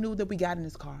 Nobody knew that we got in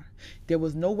his car. There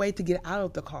was no way to get out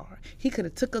of the car. He could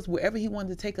have took us wherever he wanted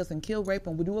to take us and kill, rape,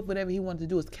 and do whatever he wanted to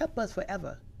do. It's kept us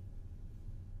forever.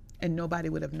 And nobody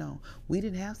would have known. We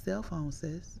didn't have cell phones,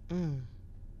 sis.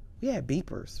 We had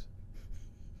beepers.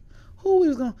 Who we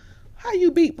was going, how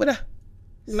you beep with a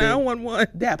 911.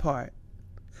 That part.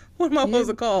 What am I supposed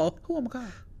to call? Who am I call?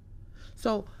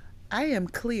 So I am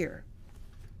clear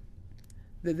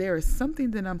that there is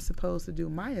something that I'm supposed to do.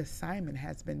 My assignment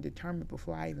has been determined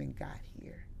before I even got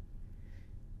here.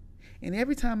 And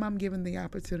every time I'm given the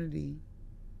opportunity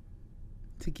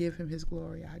to give him his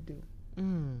glory, I do.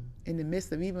 In the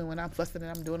midst of even when I'm fussing and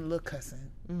I'm doing a little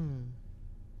cussing,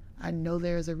 I know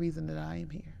there is a reason that I am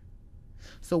here.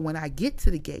 So when I get to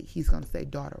the gate, he's going to say,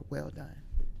 daughter, well done.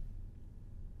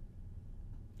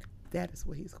 That is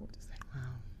what he's going to say. Wow.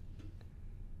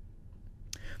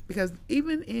 Because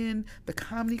even in the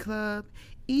comedy club,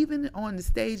 even on the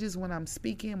stages when I'm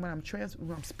speaking, when I'm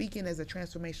speaking as a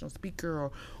transformational speaker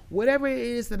or whatever it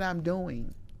is that I'm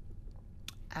doing,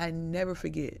 I never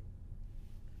forget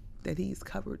that he's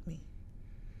covered me.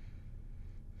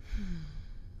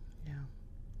 Yeah.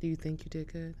 Do you think you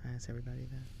did good? I ask everybody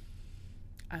that.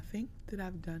 I think that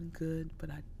I've done good,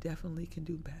 but I definitely can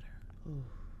do better. Ooh.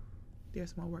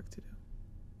 There's more work to do.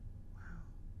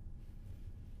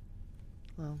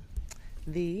 Well,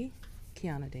 the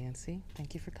Kiana Dancie,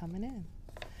 thank you for coming in.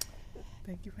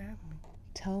 Thank you for having me.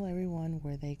 Tell everyone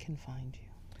where they can find you.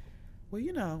 Well,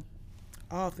 you know,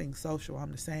 all things social,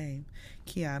 I'm the same.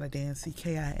 Kiana Dancie,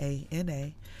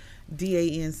 Kiana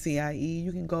Dancie.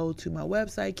 You can go to my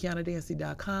website,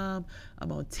 kianadancie.com.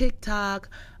 I'm on TikTok.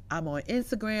 I'm on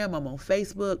Instagram. I'm on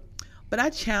Facebook. But I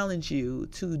challenge you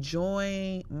to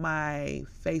join my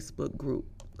Facebook group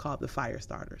called the Fire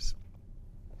Starters.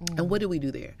 And what do we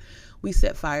do there? We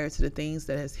set fire to the things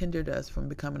that has hindered us from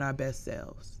becoming our best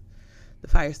selves. The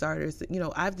fire starters, you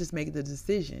know, I've just made the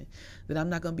decision that I'm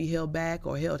not going to be held back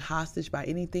or held hostage by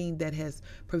anything that has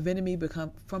prevented me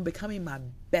from becoming my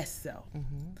best self.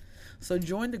 So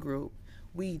join the group.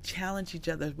 We challenge each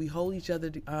other. We hold each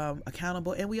other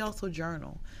accountable, and we also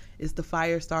journal. It's the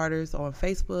Fire Starters on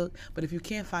Facebook. But if you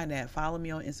can't find that, follow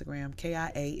me on Instagram,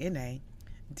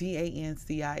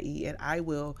 KianaDancie, and I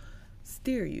will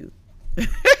steer you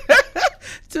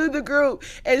to the group.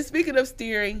 And speaking of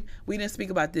steering, we didn't speak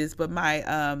about this, but my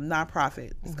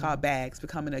nonprofit is called BAGS,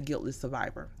 Becoming a Guiltless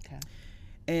Survivor. Okay.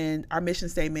 And our mission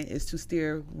statement is to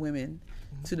steer women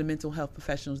to the mental health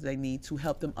professionals they need to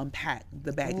help them unpack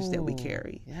the baggage that we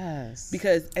carry. Yes.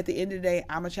 Because at the end of the day,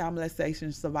 I'm a child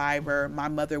molestation survivor. My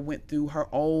mother went through her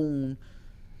own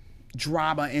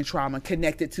drama and trauma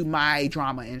connected to my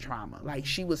drama and trauma. Like,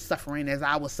 she was suffering as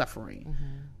I was suffering.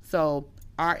 So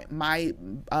my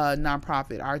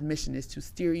nonprofit, our mission is to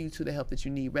steer you to the help that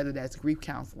you need, whether that's grief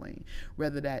counseling,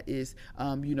 whether that is,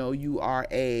 you are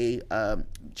a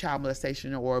child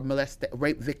molestation or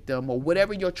rape victim, or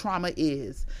whatever your trauma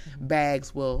is.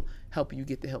 BAGS will help you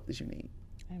get the help that you need.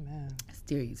 Amen.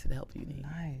 Steer you to the help you need.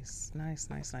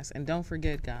 Nice. And don't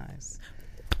forget, guys,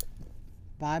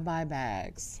 bye-bye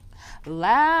bags.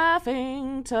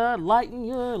 Laughing to lighten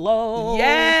your load.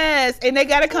 Yes, and they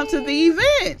got to come to the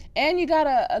event. And you got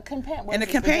a companion. And the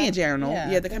companion journal.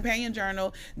 Yeah, the companion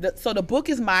journal. So the book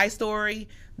is my story.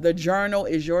 The journal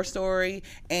is your story.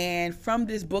 And from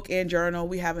this book and journal,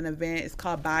 we have an event. It's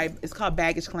called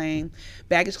Baggage Claim.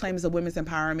 Baggage Claim is a women's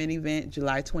empowerment event,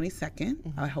 July 22nd.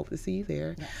 I hope to see you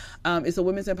there. Yes. It's a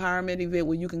women's empowerment event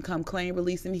where you can come claim,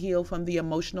 release, and heal from the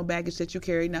emotional baggage that you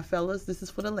carry. Now, fellas, this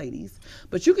is for the ladies.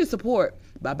 But you can support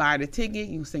by buying a ticket.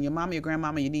 You can send your mama, your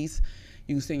grandmama, your niece.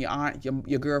 You can send your aunt,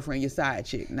 your girlfriend, your side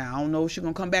chick. Now, I don't know if she's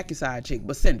going to come back your side chick,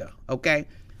 but send her, okay?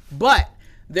 But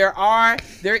there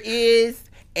is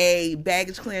a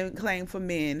baggage claim for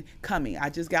men coming. I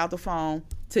just got off the phone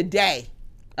today.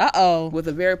 With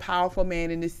a very powerful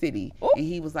man in the city. Ooh. And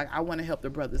he was like, I want to help the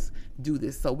brothers do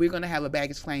this. So we're going to have a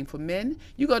baggage claim for men.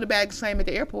 You go to baggage claim at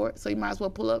the airport, so you might as well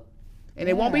pull up. And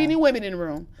there won't be any women in the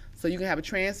room. So you can have a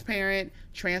transparent,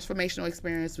 transformational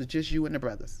experience with just you and the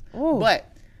brothers. Ooh.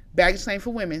 But baggage claim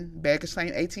for women, baggage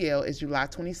claim ATL is July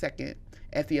 22nd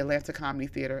at the Atlanta Comedy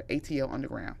Theater, ATL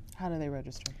Underground. How do they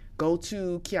register? Go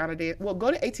to Kiana.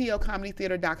 Go to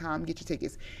atlcomedytheater.com, get your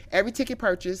tickets. Every ticket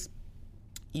purchase,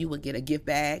 you will get a gift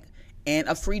bag and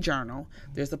a free journal.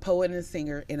 There's a poet and a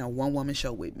singer in a one-woman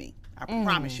show with me. I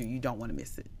promise you don't want to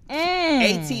miss it.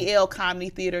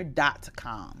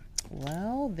 atlcomedytheater.com.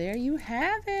 Well, there you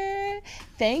have it.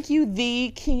 Thank you,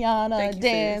 the Kiana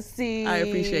Dancie. I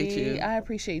appreciate you. I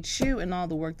appreciate you and all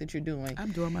the work that you're doing.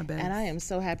 I'm doing my best. And I am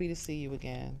so happy to see you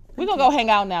again. We're going to go hang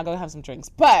out now, go have some drinks.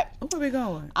 But where we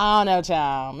going? I don't know,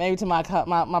 child. Maybe to my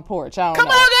porch. I don't Come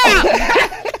know. on down!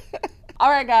 All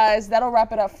right, guys, that'll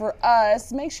wrap it up for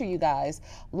us. Make sure you guys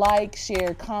like,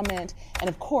 share, comment, and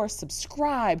of course,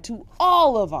 subscribe to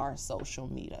all of our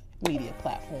social media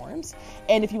platforms.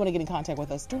 And if you want to get in contact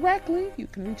with us directly, you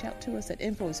can reach out to us at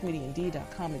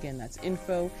info@smittyand.com. Again, that's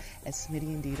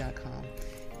info@smittyand.com.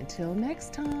 Until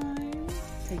next time,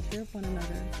 take care of one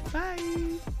another.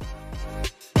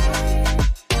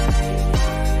 Bye.